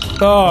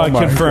 I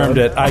confirmed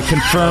it. I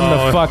confirmed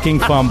the fucking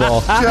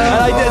fumble. And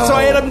I did, so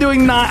I ended up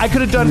doing 9. I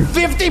could have done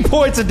 50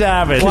 points of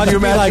damage. Watch me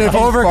like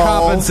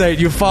overcompensate.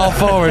 You fall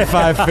forward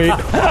 5 feet.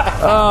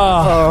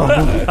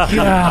 God.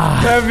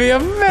 That'd be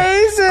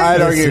amazing.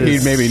 I'd argue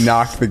he'd maybe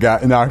knock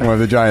one of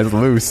the giants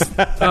loose,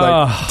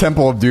 like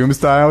Temple of Doom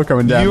style,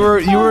 coming down. You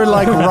were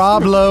like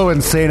Rob Lowe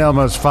in St.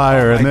 Elmo's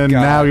Fire, and then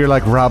now you're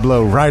like Rob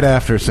Lowe right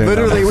after St.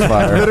 Elmo's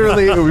Fire.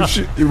 Literally,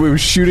 it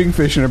was shooting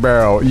fish in a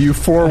barrel. You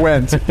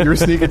forewent your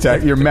sneak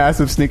attack, your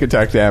massive sneak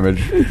attack damage,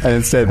 and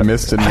instead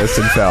missed and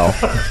fell.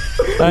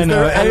 I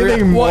know.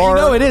 Anything more?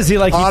 No, it is. He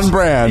on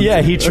brand.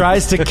 Yeah, he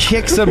tries to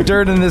kick some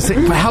dirt in this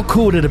thing. How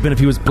cool would it have been if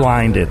he was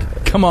blinded?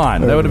 Come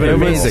on, that would have been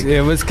amazing.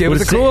 It was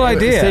a cool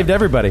idea. Saved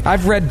everybody.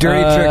 I've read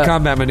dirty trick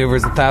combat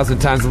maneuvers 1,000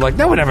 times. I'm like,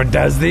 no one ever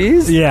does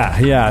these.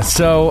 Yeah.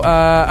 So,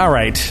 all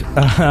right,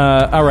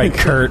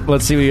 Kurt.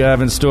 Let's see what you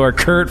have in store.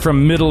 Kurt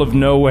from middle of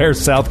nowhere,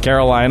 South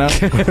Carolina.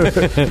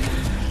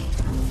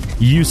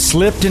 You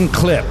slipped and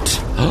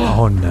clipped.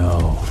 Oh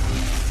no.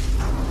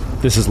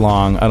 This is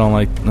long. I don't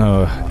like...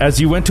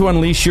 As you went to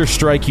unleash your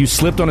strike, you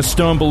slipped on a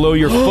stone below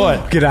your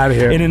foot. Get out of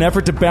here. In an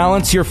effort to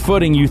balance your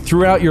footing, you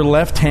threw out your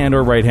left hand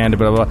or right hand,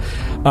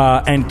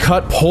 and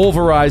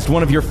pulverized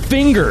one of your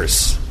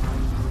fingers.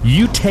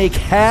 You take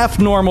half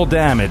normal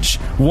damage,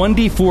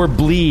 1d4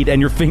 bleed, and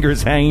your finger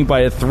is hanging by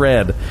a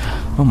thread.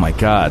 Oh my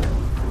god.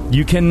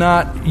 You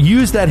cannot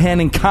use that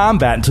hand in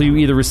combat until you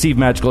either receive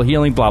magical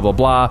healing, blah, blah,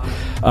 blah,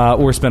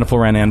 or spend a full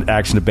round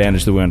action to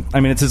bandage the wound.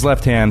 I mean, it's his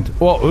left hand.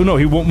 Well, no,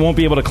 he won't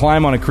be able to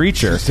climb on a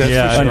creature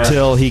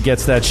until he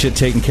gets that shit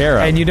taken care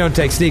of. And you don't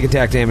take sneak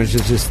attack damage,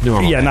 it's just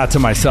normal. Yeah, not to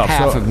myself.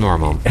 Half of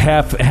normal.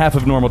 Half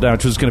of normal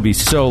damage, which is going to be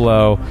so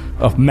low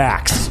of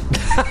max.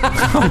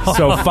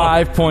 So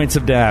 5 points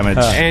of damage.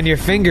 And your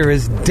finger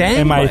is dangling.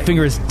 And my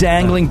finger is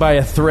dangling by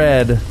a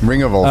thread.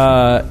 Ring of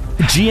Ultimate.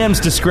 GM's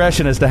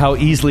discretion as to how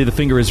easily the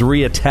finger is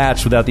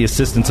reattached without the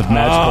assistance of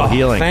magical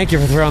healing. Thank you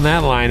for throwing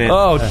that line in.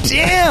 Oh,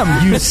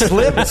 damn! You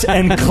slipped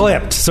and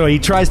clipped. So he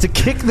tries to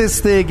kick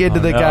this thing into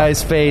the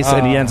guy's face,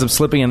 and he ends up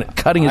slipping and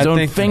cutting his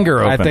own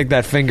finger open. I think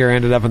that finger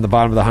ended up in the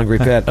bottom of the hungry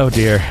pit. Oh,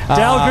 dear.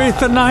 Dalgrith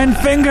the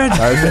 9-fingered.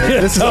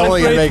 This is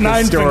only going to make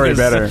the story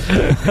better.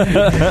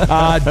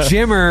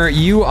 Jimmer,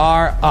 you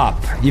are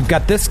up. You've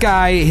got this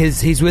guy.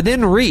 He's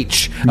within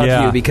reach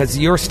of you because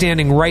you're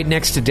standing right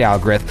next to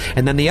Dalgrith,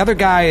 and then the other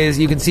guy is,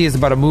 you can see, is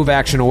about a move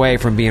action away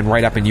from being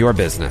right up in your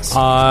business.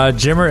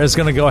 Jimmer is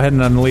going to go ahead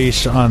and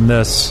unleash on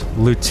this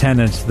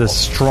lieutenant, this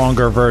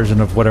stronger version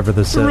of whatever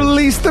this is.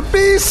 Release the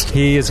beast!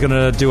 He is going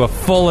to do a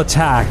full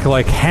attack,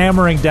 like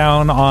hammering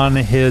down on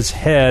his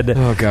head.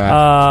 Oh,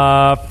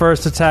 God.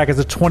 First attack is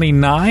a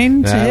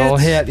 29 to That'll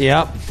hit.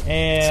 Yep.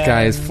 And this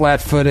guy is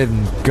flat-footed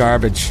and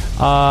garbage.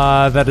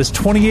 That is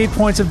 28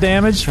 points of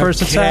damage.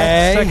 First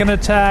attack. Second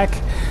attack.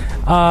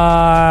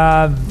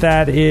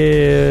 That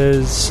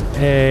is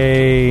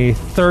a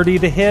 30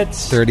 to hit.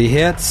 30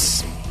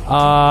 hits.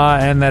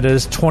 And that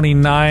is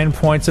 29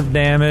 points of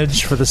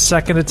damage for the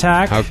second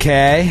attack.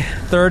 Okay.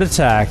 Third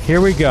attack. Here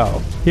we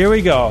go.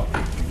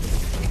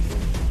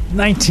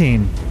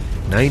 19.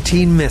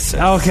 19 misses.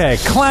 Okay.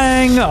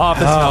 Clang off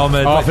his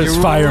helmet. Off his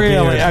fire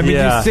really, beard. I mean,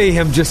 you see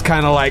him just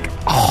kind of like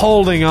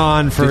holding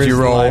on for his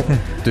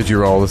life. Did you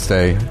roll to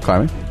stay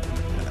climbing?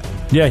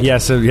 Yeah, he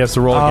has to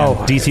roll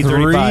again. DC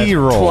 35. 3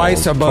 rolls.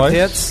 Twice on both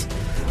hits?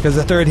 Because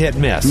the third hit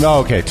missed. No,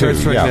 okay, 2. Third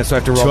swing missed, so I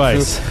have to roll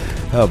Twice. 2.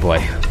 Oh, boy.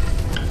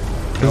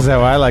 This is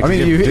how I like I mean,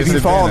 to give if you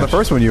fall on the disadvantage.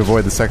 first one, you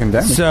avoid the second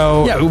damage.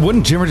 So, Yeah,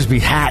 wouldn't Jimmer just be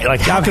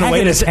hacking away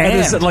at his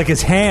hand? Like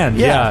his hand.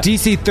 yeah,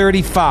 DC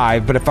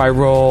 35, but if I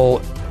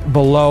roll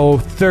below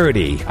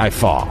 30, I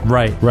fall.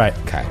 Right.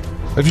 Okay.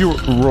 If you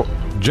roll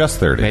just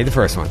 30. Made the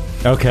first one.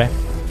 Okay.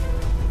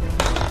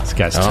 This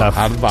guy's out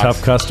of the box.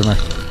 tough customer.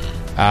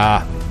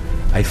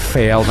 I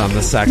failed on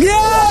the second.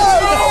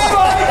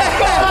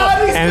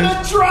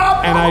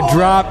 And I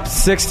dropped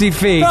 60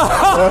 feet.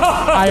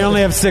 I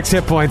only have 6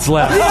 hit points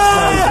left.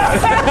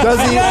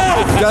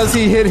 Does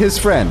he hit his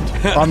friend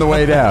on the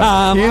way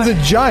down? He is a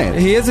giant.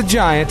 He is a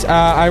giant.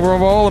 I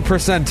roll a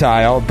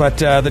percentile, but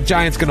the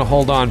giant's going to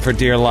hold on for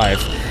dear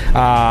life.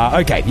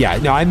 Okay, yeah,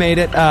 no, I made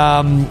it.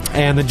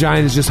 And the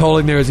giant is just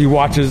holding there as he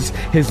watches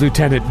his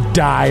lieutenant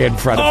die in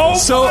front of him.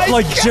 So,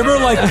 like,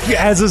 Jimmer, like,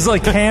 as his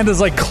like hand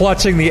is like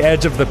clutching the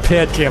edge of the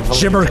pit,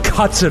 Jimmer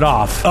cuts it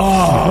off.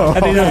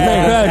 And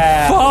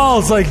he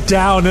falls like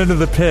down into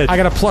the pit. I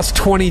got a plus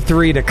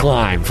 23 to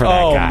climb for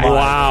that guy.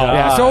 Wow.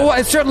 Yeah, so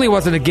it certainly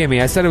wasn't a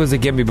gimme. I said it was a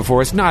gimme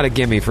before. It's not a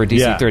gimme for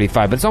DC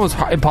 35, but it's almost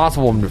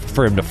impossible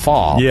for him to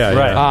fall. Yeah,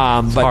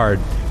 right. But hard.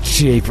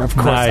 Gee, of course,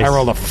 Nice. I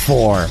rolled a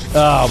 4.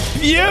 Oh,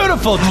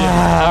 beautiful,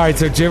 Jimmer. All right,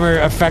 so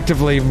Jimmer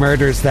effectively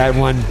murders that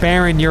one.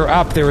 Baron, you're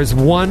up. There is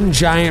one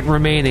giant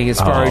remaining as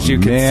far as you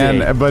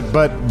can see.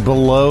 But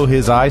below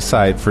his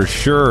eyesight for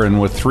sure,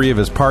 and with 3 of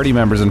his party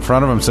members in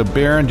front of him. So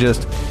Baron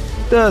just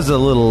does a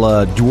little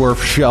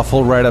dwarf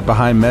shuffle right up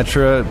behind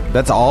Metra.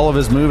 That's all of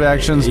his move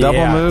actions.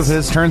 Double move.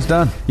 His turn's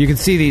done. You can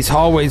see these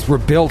hallways were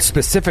built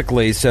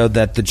specifically so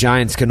that the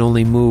giants can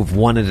only move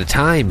one at a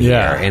time here,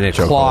 and it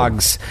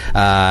clogs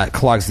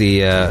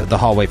the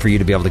hallway for you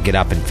to be able to get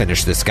up and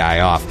finish this guy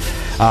off.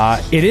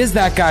 It is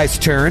that guy's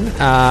turn.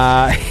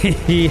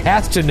 He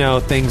has to know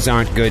things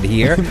aren't good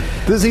here.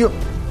 Does he want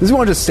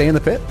to just stay in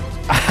the pit?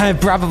 I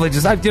probably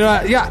just, You know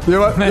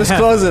what? Just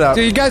close it up.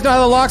 Do you guys know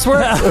how the locks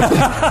work?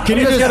 Can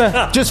you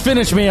just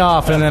finish me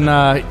off and then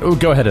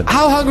go ahead?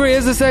 How hungry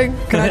is this thing?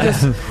 Can I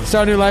just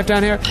start a new life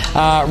down here?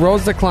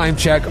 Rolls the climb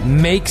check,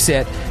 makes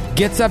it,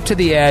 gets up to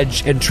the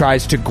edge, and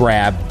tries to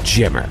grab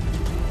Jimmer.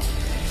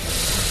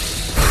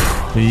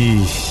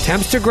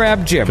 Attempts to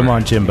grab Jimmer. Come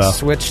on, Jimbo.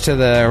 Switch to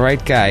the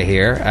right guy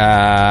here.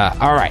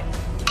 All right.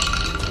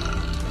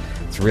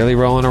 It's really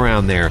rolling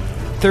around there.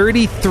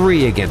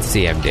 33 against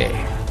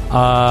CMD.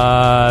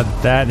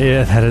 That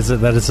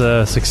is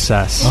a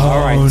success. All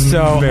right,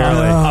 so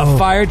a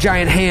fire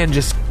giant hand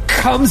just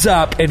comes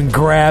up and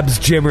grabs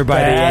Jimmer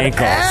by the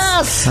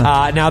ankles.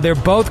 Now they're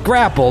both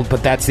grappled,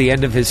 but that's the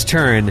end of his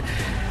turn.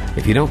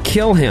 If you don't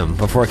kill him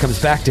before it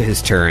comes back to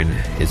his turn,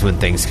 is when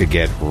things could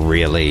get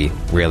really,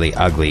 really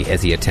ugly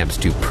as he attempts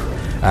to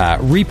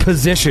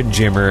reposition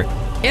Jimmer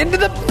into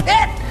the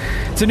pit.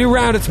 It's a new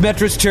round. It's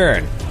Metra's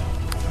turn.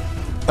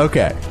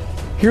 Okay.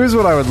 Here's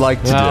what I would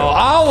like to do.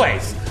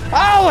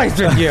 Always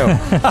with you.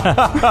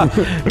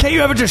 Can't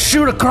you ever just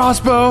shoot a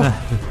crossbow?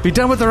 Be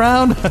done with the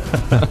round?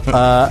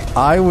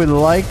 I would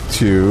like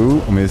to.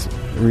 Let me just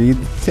read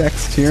the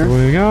text here.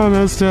 We're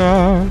gonna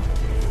start.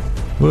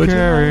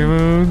 Carry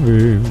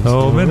moonbeams.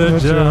 Home in a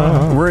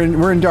jar.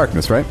 We're in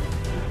darkness, right?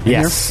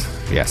 Yes.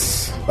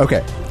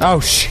 Okay.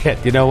 Oh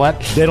shit! You know what?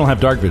 They don't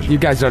have dark vision. You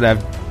guys don't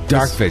have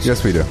dark vision.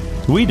 Yes, we do.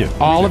 We do.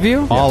 All of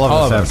you? All of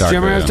us have dark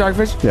Jimmer has vision. dark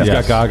vision? Yes. He's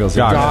got goggles.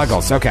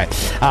 Goggles. Okay.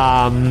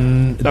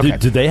 Okay.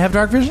 Do they have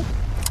dark vision?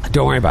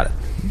 Don't worry about it.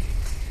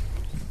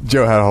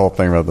 Joe had a whole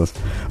thing about this.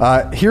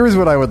 Here's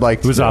what I would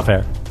like to It was do. off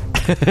air.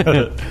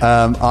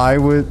 I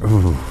would.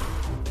 Ooh.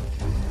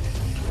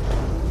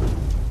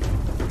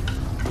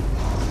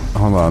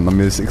 Hold on, let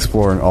me just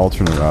explore an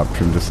alternate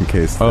option just in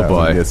case that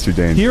one gets too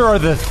dangerous. Here are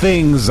the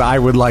things I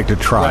would like to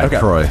try, Okay.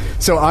 Troy.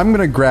 So I'm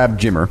going to grab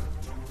Jimmer,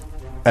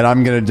 and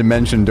I'm going to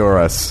Dimension Door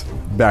us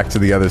back to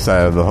the other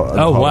side of the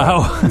hallway.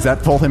 Wow. Does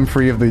that pull him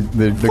free of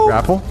the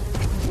grapple?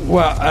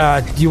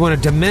 Well, do you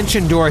want to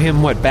dimension door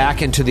him,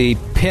 back into the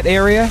pit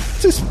area?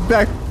 Just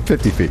back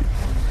 50 feet.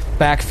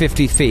 Back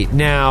 50 feet.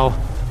 Now,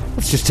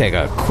 let's just take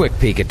a quick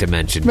peek at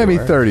dimension Maybe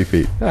door. 30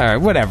 feet. All right,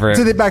 whatever.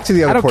 Back to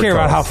the other I don't care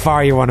about portals. how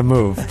far you want to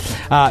move.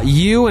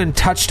 You and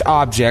touched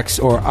objects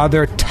or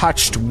other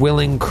touched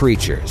willing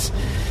creatures.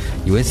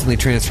 You instantly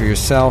transfer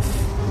yourself.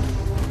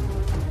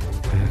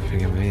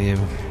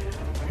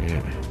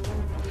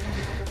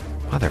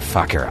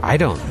 Motherfucker, I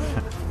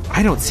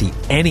don't see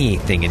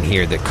anything in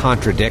here that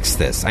contradicts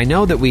this. I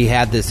know that we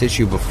had this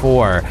issue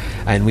before,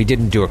 and we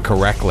didn't do it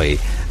correctly.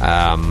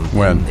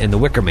 When? In the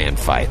Wicker Man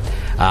fight.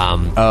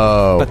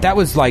 But that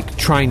was like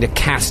trying to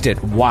cast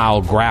it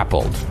while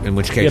grappled, in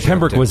which case... Yeah,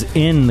 Pembroke was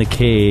in the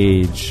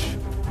cage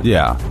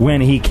Yeah. when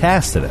he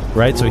casted it,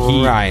 right? So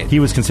he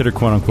was considered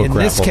quote-unquote In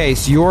grappled. this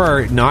case,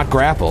 you're not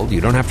grappled.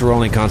 You don't have to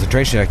roll any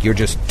concentration check. You're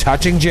just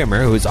touching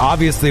Jimmer, who's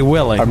obviously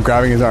willing. I'm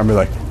grabbing his arm and be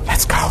like,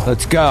 let's go.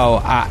 Let's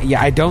go.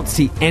 I don't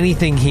see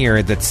anything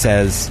here that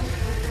says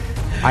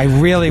I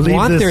really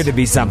want there to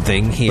be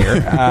something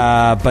here.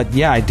 But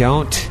yeah, I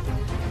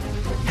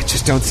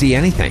just don't see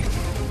anything.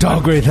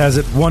 Dogwraith has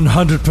it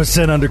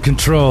 100% under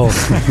control.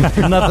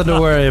 Nothing to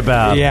worry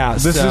about. Yeah,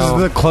 This is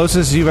the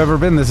closest you've ever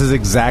been. This is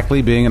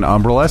exactly being an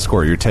Umbral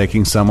escort. You're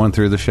taking someone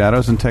through the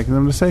shadows and taking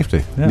them to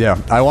safety.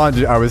 Yeah. I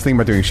was thinking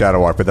about doing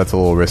Shadow Walk, but that's a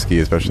little risky,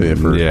 especially if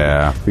we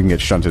can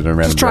get shunted in a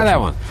random Just try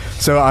direction.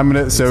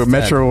 that one. So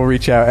Metro will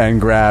reach out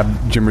and grab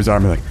Jimmer's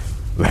arm and be like,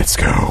 let's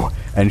go.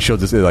 And she'll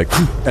just like,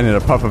 and in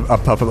a puff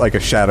of like a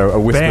shadow, a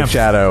wisp of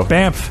shadow.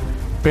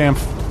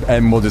 Bamf.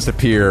 And we'll just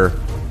appear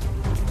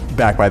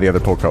back by the other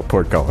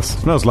portcullis.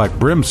 Smells like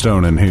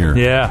brimstone in here.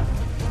 Yeah.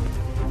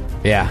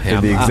 Yeah.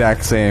 In the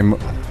exact same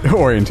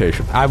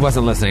orientation. I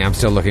wasn't listening. I'm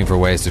still looking for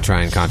ways to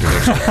try and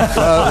contradict you.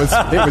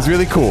 It was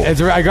really cool.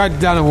 I got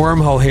down a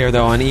wormhole here,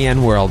 though, on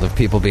EN World of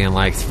people being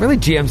like, it's really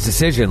GM's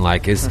decision.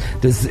 Like, is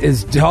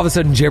all of a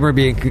sudden Jimmer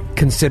being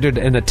considered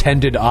an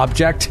attended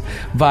object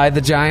by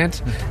the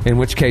giant? In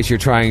which case you're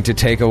trying to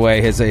take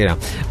away his,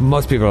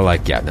 most people are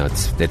like, yeah, no,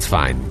 it's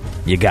fine.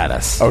 You got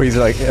us. Oh, he's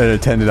like an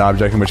attended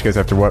object, in which case I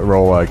have to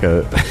roll like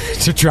a...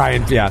 to try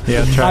and,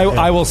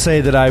 I will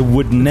say that I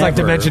would never... It's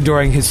like Dimension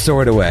Dooring his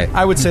sword away.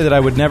 I would say that I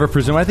would never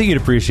presume... I think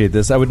you'd appreciate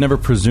this. I would never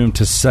presume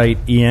to cite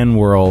EN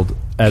World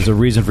as a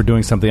reason for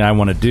doing something I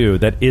want to do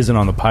that isn't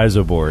on the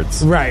Paizo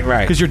boards. Right.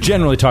 Because you're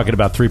generally talking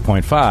about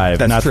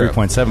 3.5, not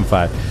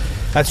 3.75.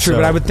 That's true,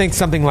 but I would think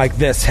something like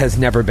this has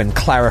never been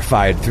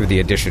clarified through the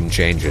addition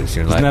changes.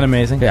 Isn't that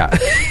amazing? Yeah.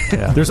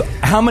 There's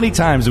how many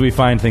times do we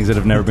find things that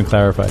have never been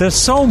clarified? There's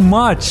so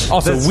much.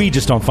 Also, we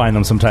just don't find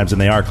them sometimes,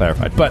 and they are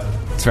clarified. But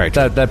that's very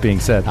true. That being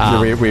said,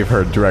 we've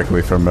heard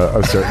directly from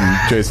a certain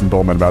Jason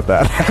Bullman about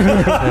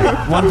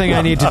that. One thing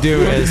I need to do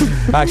is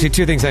actually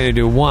two things I need to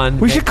do. One,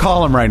 we should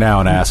call him right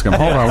now and ask him.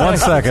 Hold on 1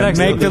 second.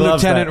 Make the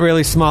lieutenant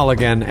really small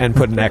again and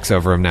put an X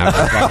over him now.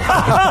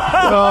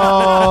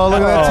 Oh,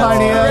 look at that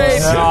tiny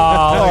X. Oh,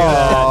 look at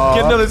that.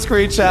 Get another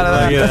screenshot of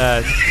that. Look at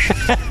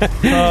that.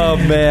 Oh,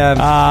 man.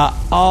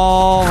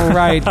 All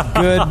right.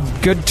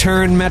 Good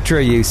turn, Metro,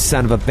 you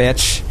son of a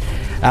bitch.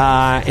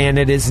 And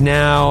it is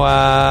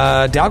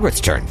now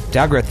Dalgrith's turn.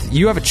 Dalgrith,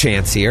 you have a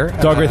chance here.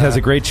 Dalgrith has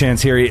a great chance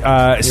here.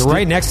 You're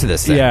right next to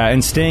this thing. Yeah,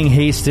 and staying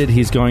hasted,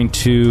 he's going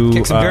to...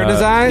 Kick some dirt in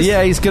his eyes?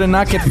 Yeah, he's going to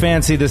not get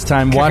fancy this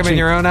time. Kick him in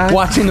your own eyes?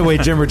 Watching the way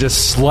Jimmer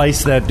just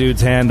sliced that dude's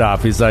hand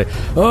off. He's like,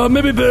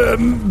 maybe better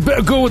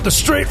go with the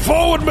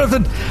straightforward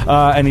method.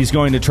 And he's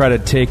going to try to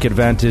take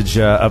advantage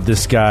of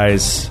this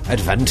guy's...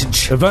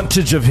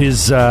 Advantage of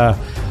his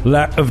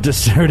lack of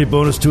dexterity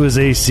bonus to his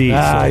AC.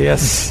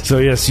 Yes. So,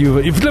 yes,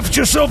 you've left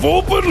yourself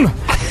open.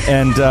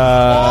 And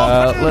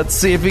let's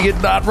see if he can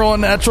not roll a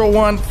natural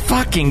one.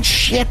 Fucking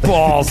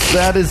shitballs.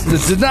 That is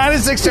the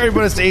 96 dexterity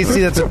bonus to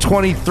AC. That's a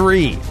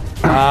 23.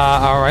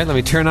 All right, let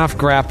me turn off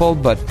grapple,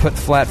 but put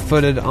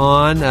flat-footed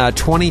on.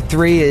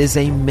 23 is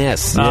a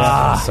miss.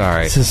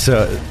 Sorry.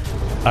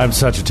 I'm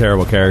such a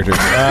terrible character.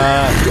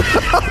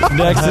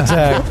 Next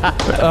attack.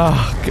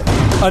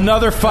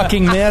 Another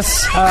fucking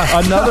miss.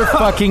 Another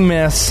fucking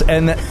miss.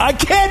 And then, I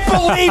can't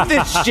believe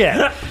this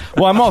shit.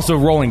 Well, I'm also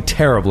rolling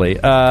terribly.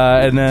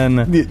 And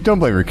then... Don't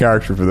blame your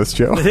character for this,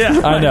 Joe. Yeah,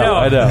 I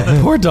know.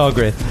 Poor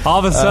Dalgrith. All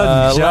of a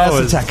sudden, Joe last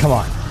is... attack. Come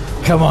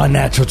on,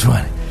 natural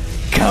 20.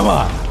 Come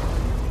on.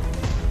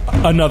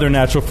 Another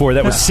natural 4.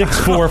 That was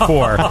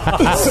 644.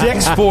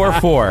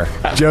 644.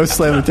 Joe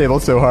slammed the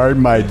table so hard,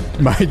 my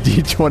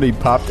D20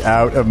 popped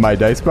out of my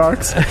dice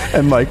box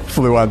and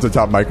flew onto the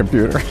top of my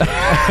computer.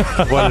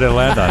 What did it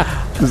land on?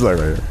 This is right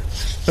here.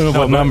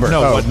 What number?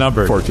 What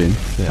number? 14.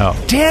 Oh.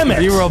 Damn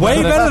it! You rolled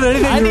way better than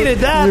anything. I needed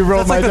that. You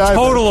rolled That's my the dice.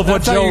 total of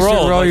what Joe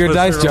rolled. Roll your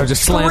dice, Joe.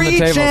 Just slam the 3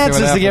 table.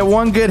 chances to get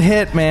one good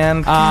hit,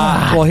 man.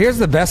 Well, here's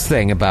the best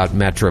thing about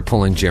Metra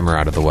pulling Jimmer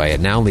out of the way. It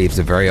now leaves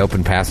a very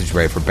open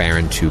passageway for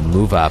Baron to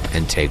move up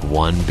and take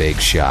one big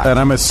shot. And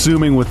I'm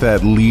assuming with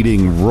that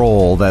leading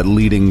roll, that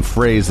leading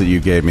phrase that you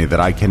gave me, that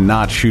I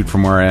cannot shoot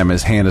from where I am.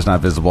 His hand is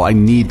not visible. I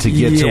need to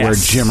get to where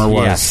Jimmer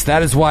was. Yes,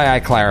 that is why I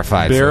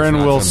clarified.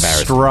 Baron will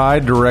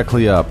stride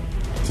directly up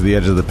to the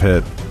edge of the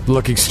pit,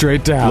 looking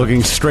straight down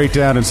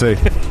and say,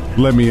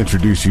 "Let me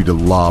introduce you to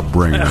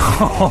Lawbringer."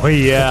 Oh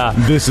yeah,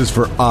 this is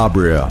for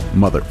Abria,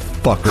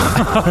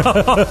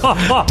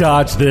 motherfucker.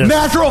 Dodge this.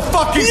 Natural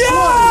fucking 20.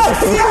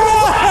 Yes!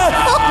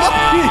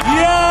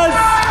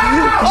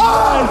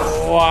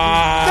 Oh!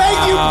 Wow!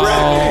 Thank you,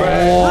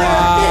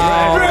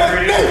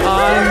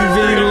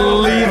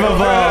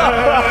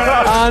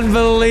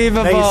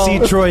 Unbelievable. Hey,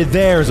 see, Troy,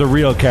 there's a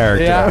real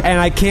character. Yeah, and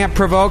I can't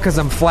provoke because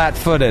I'm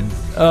flat-footed.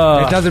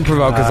 It doesn't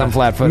provoke because I'm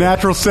flat-footed.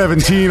 Natural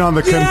 17 on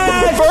the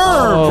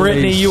confirm.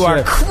 Brittany, you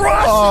are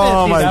crushing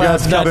Oh, my God.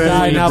 That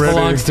die now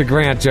belongs to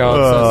Grant, Joe. I'm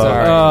so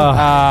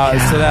sorry.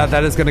 So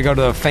that is going to go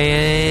to a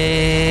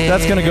fan.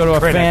 That's going to go to a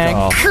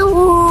fan.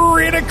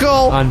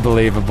 Critical.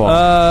 Unbelievable.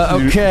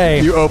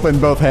 Okay. You open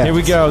both hands. Here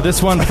we go.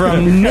 This one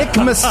from Nick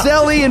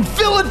Maselli in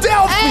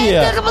Philadelphia. Hey,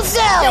 Nick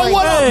Maselli. Yo,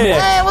 what up, Nick?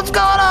 Hey, what's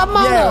going on,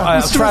 Mama? Yeah,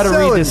 I'll try to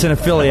read this in a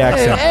Philly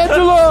accent.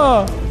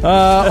 Angela.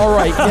 All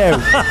right,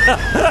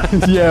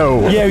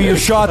 Yo. yo, you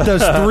shot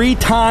those 3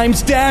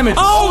 times damage.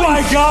 Oh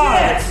my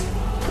God!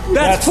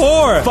 That's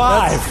 4.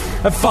 5.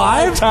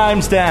 5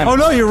 times damage. Oh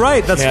no, you're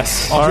right. That's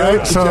yes. All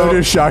right, so Joe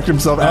just shocked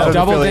himself out of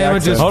double the Philly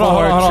damage accent. is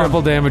 4,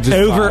 triple damage is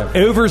 5.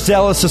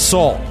 Overzealous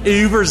assault.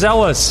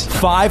 overzealous.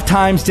 5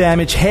 times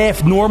damage,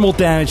 half normal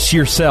damage to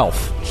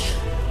yourself.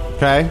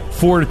 Okay.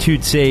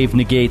 Fortitude save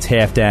negates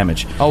half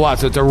damage. Oh wow,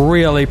 so it's a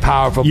really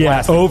powerful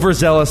blast.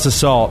 Overzealous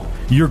assault.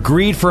 Your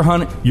greed for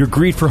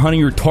hunting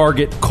your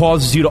target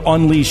causes you to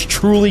unleash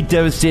truly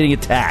devastating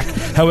attack.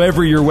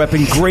 However, your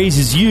weapon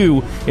grazes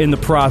you in the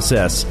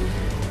process.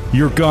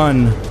 Your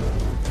gun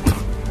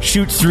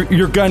shoots through.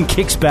 Your gun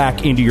kicks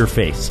back into your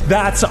face.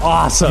 That's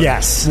awesome.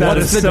 Yes. That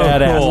is so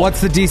cool.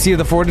 What's the DC of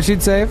the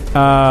Fortitude save?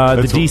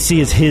 The DC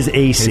is his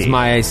AC. It's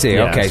my AC.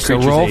 Yeah, Okay, so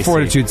creature's roll AC.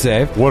 Fortitude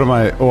save. What am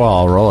I? Well,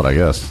 I'll roll it, I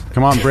guess.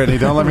 Come on, Brittany,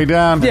 don't let me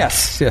down.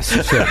 Yes, sure.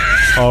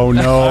 Oh,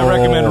 no. I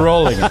recommend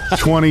rolling.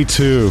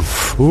 22.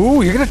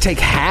 Ooh, you're going to take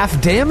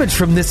half damage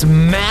from this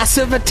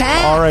massive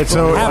attack. All right,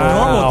 so... Half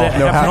normal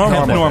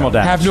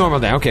damage. Half normal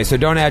damage. Okay, so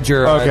don't add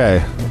your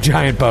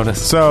giant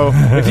bonus. So...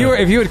 if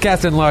you had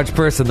cast Enlarged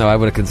Person, though, I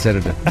would have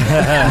considered it.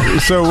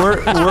 So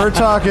we're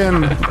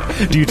talking...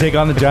 Do you take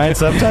on the giant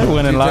subtype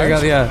when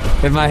enlarged?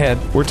 Yeah, in my head.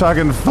 We're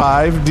talking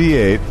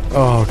 5d8.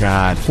 Oh,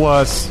 God.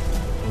 Plus...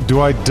 Do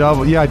I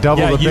double? Yeah, I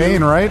double the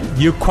Bane, right?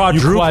 You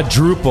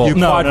quadruple.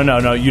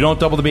 No. You don't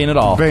double the Bane at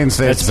all. Bane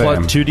stays It's the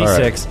same. plus 2d6.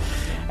 Right.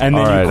 And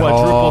then you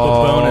quadruple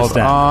the bonus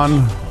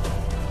damage.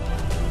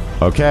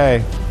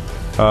 Okay.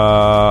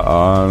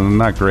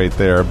 Not great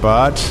there,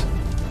 but...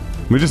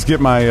 Let me just get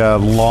my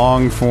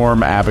long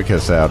form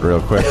abacus out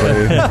real quickly.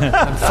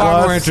 I'm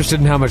far more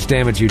interested in how much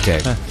damage you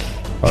take.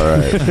 All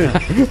right.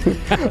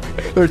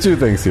 There are two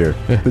things here.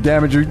 The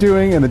damage you're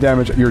doing and the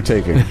damage you're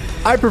taking.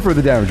 I prefer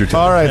the damage you're taking.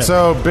 All right,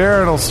 so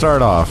Baron will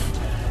start off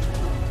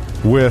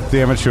with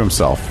damage to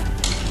himself.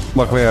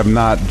 Luckily, I'm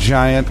not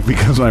giant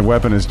because my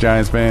weapon is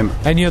Giant's Bane.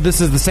 And,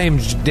 this is the same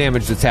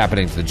damage that's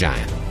happening to the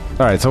giant.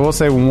 All right, so we'll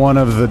say one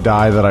of the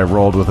die that I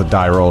rolled with a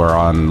die roller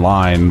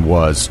online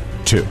was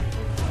 2.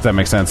 Does that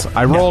make sense?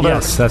 I rolled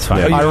yes, that's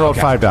fine. Yeah, I rolled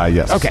 5 die,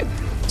 yes. Okay.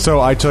 So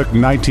I took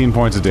 19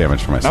 points of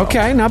damage for myself.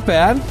 Okay, not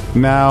bad.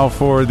 Now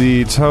for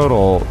the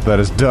total that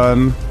is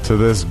done to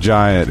this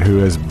giant who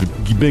has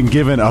been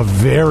given a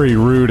very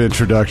rude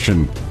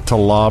introduction to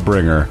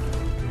Lawbringer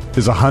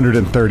is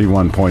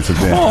 131 points of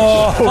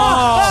damage.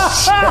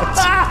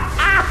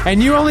 Shit.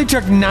 And you only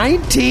took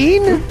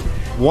 19?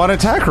 One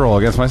attack roll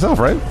against myself,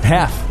 right?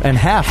 Half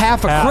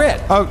a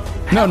crit. Oh,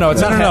 no,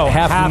 it's not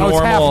half normal.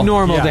 It's half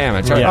normal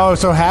damage. Right. Yeah. Oh,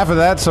 so half of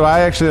that. So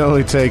I actually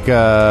only take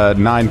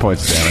 9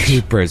 points of damage.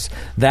 Jeepers.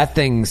 That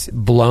thing's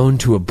blown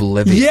to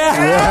oblivion.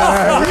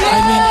 Yeah!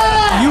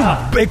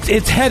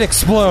 Its head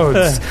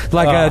explodes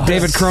like a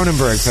David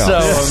Cronenberg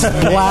film.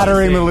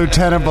 Splattering the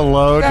lieutenant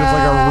below, just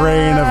like a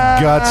rain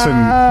of guts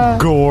and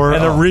gore.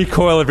 And the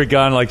recoil of your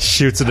gun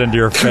shoots it into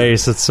your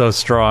face. It's so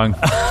strong.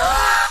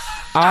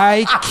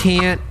 I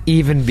can't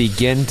even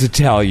begin to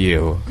tell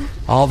you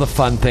all the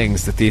fun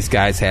things that these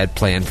guys had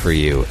planned for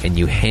you, and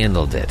you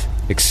handled it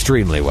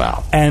extremely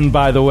well. And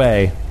by the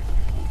way,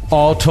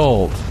 all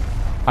told,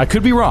 I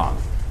could be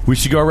wrong. We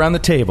should go around the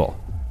table.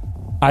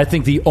 I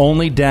think the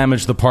only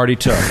damage the party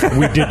took,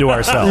 we did to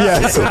ourselves.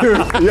 Yes,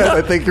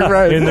 I think you're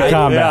right. In the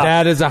combat.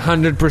 That is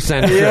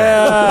 100% true.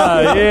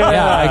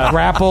 Yeah. I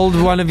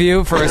grappled one of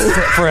you for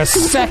a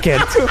second.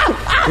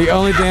 The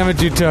only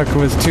damage you took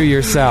was to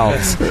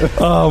yourselves.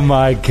 Oh,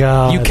 my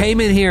God. You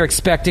came in here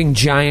expecting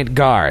giant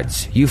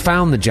guards. You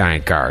found the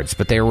giant guards,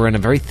 but they were in a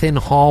very thin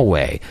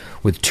hallway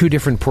with 2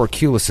 different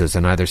portcullises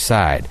on either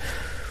side.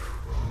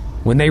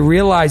 When they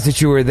realized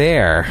that you were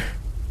there,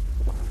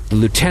 the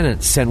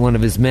lieutenant sent one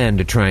of his men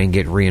to try and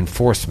get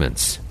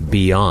reinforcements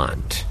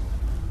beyond.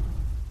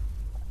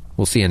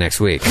 We'll see you next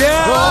week.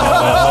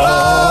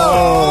 Oh,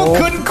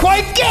 couldn't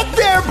quite get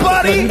there,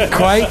 buddy. Couldn't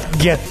quite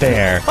get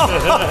there.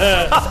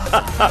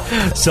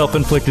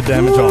 Self-inflicted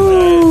damage on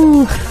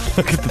that.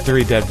 Look at the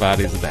 3 dead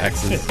bodies of the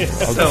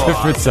axes. All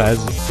different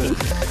sizes.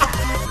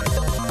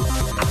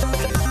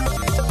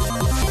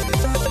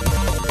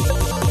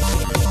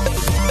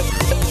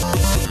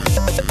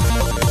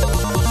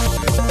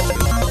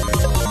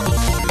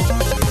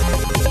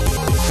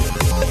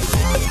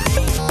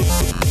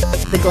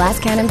 The Glass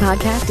Cannon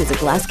Podcast is a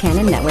Glass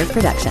Cannon Network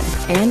production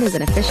and is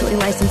an officially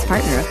licensed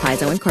partner of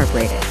Paizo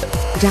Incorporated.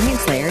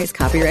 Giantslayer is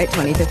copyright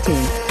 2015.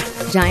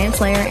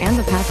 Giantslayer and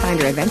the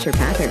Pathfinder Adventure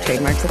Path are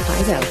trademarks of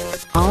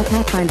Paizo. All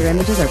Pathfinder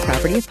images are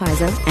property of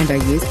Paizo and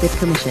are used with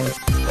permission.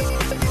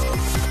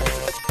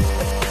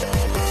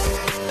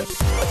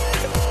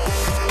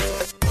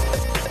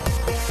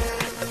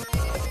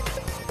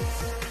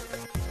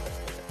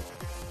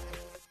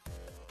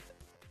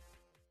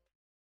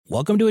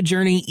 Welcome to a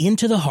journey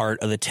into the heart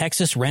of the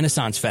Texas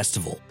Renaissance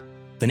Festival,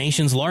 the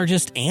nation's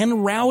largest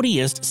and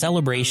rowdiest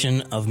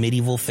celebration of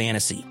medieval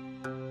fantasy.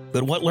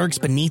 But what lurks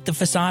beneath the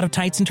facade of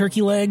tights and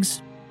turkey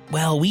legs?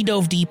 Well, we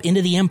dove deep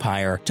into the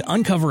empire to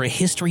uncover a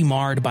history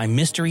marred by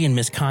mystery and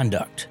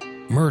misconduct,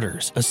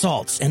 murders,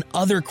 assaults, and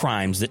other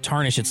crimes that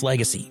tarnish its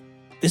legacy.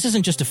 This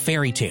isn't just a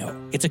fairy tale,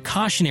 it's a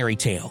cautionary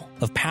tale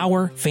of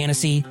power,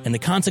 fantasy, and the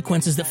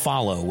consequences that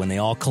follow when they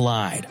all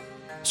collide.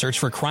 Search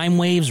for Crime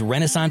Waves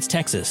Renaissance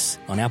Texas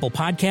on Apple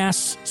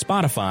Podcasts,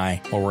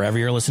 Spotify, or wherever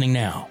you're listening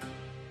now.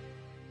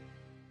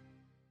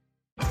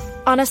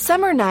 On a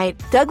summer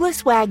night,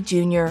 Douglas Wag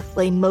Jr.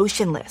 lay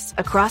motionless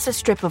across a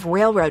strip of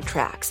railroad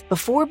tracks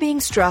before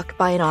being struck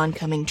by an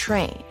oncoming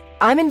train.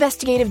 I'm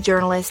investigative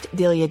journalist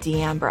Delia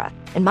D'Ambra,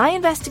 and my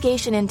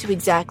investigation into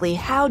exactly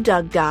how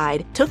Doug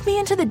died took me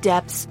into the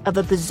depths of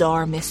a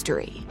bizarre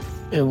mystery.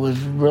 It was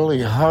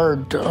really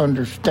hard to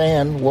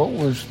understand what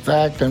was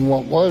fact and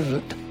what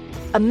wasn't.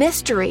 A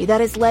mystery that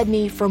has led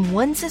me from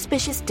one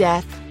suspicious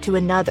death to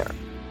another.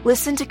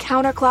 Listen to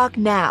Counterclock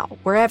now,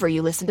 wherever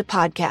you listen to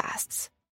podcasts.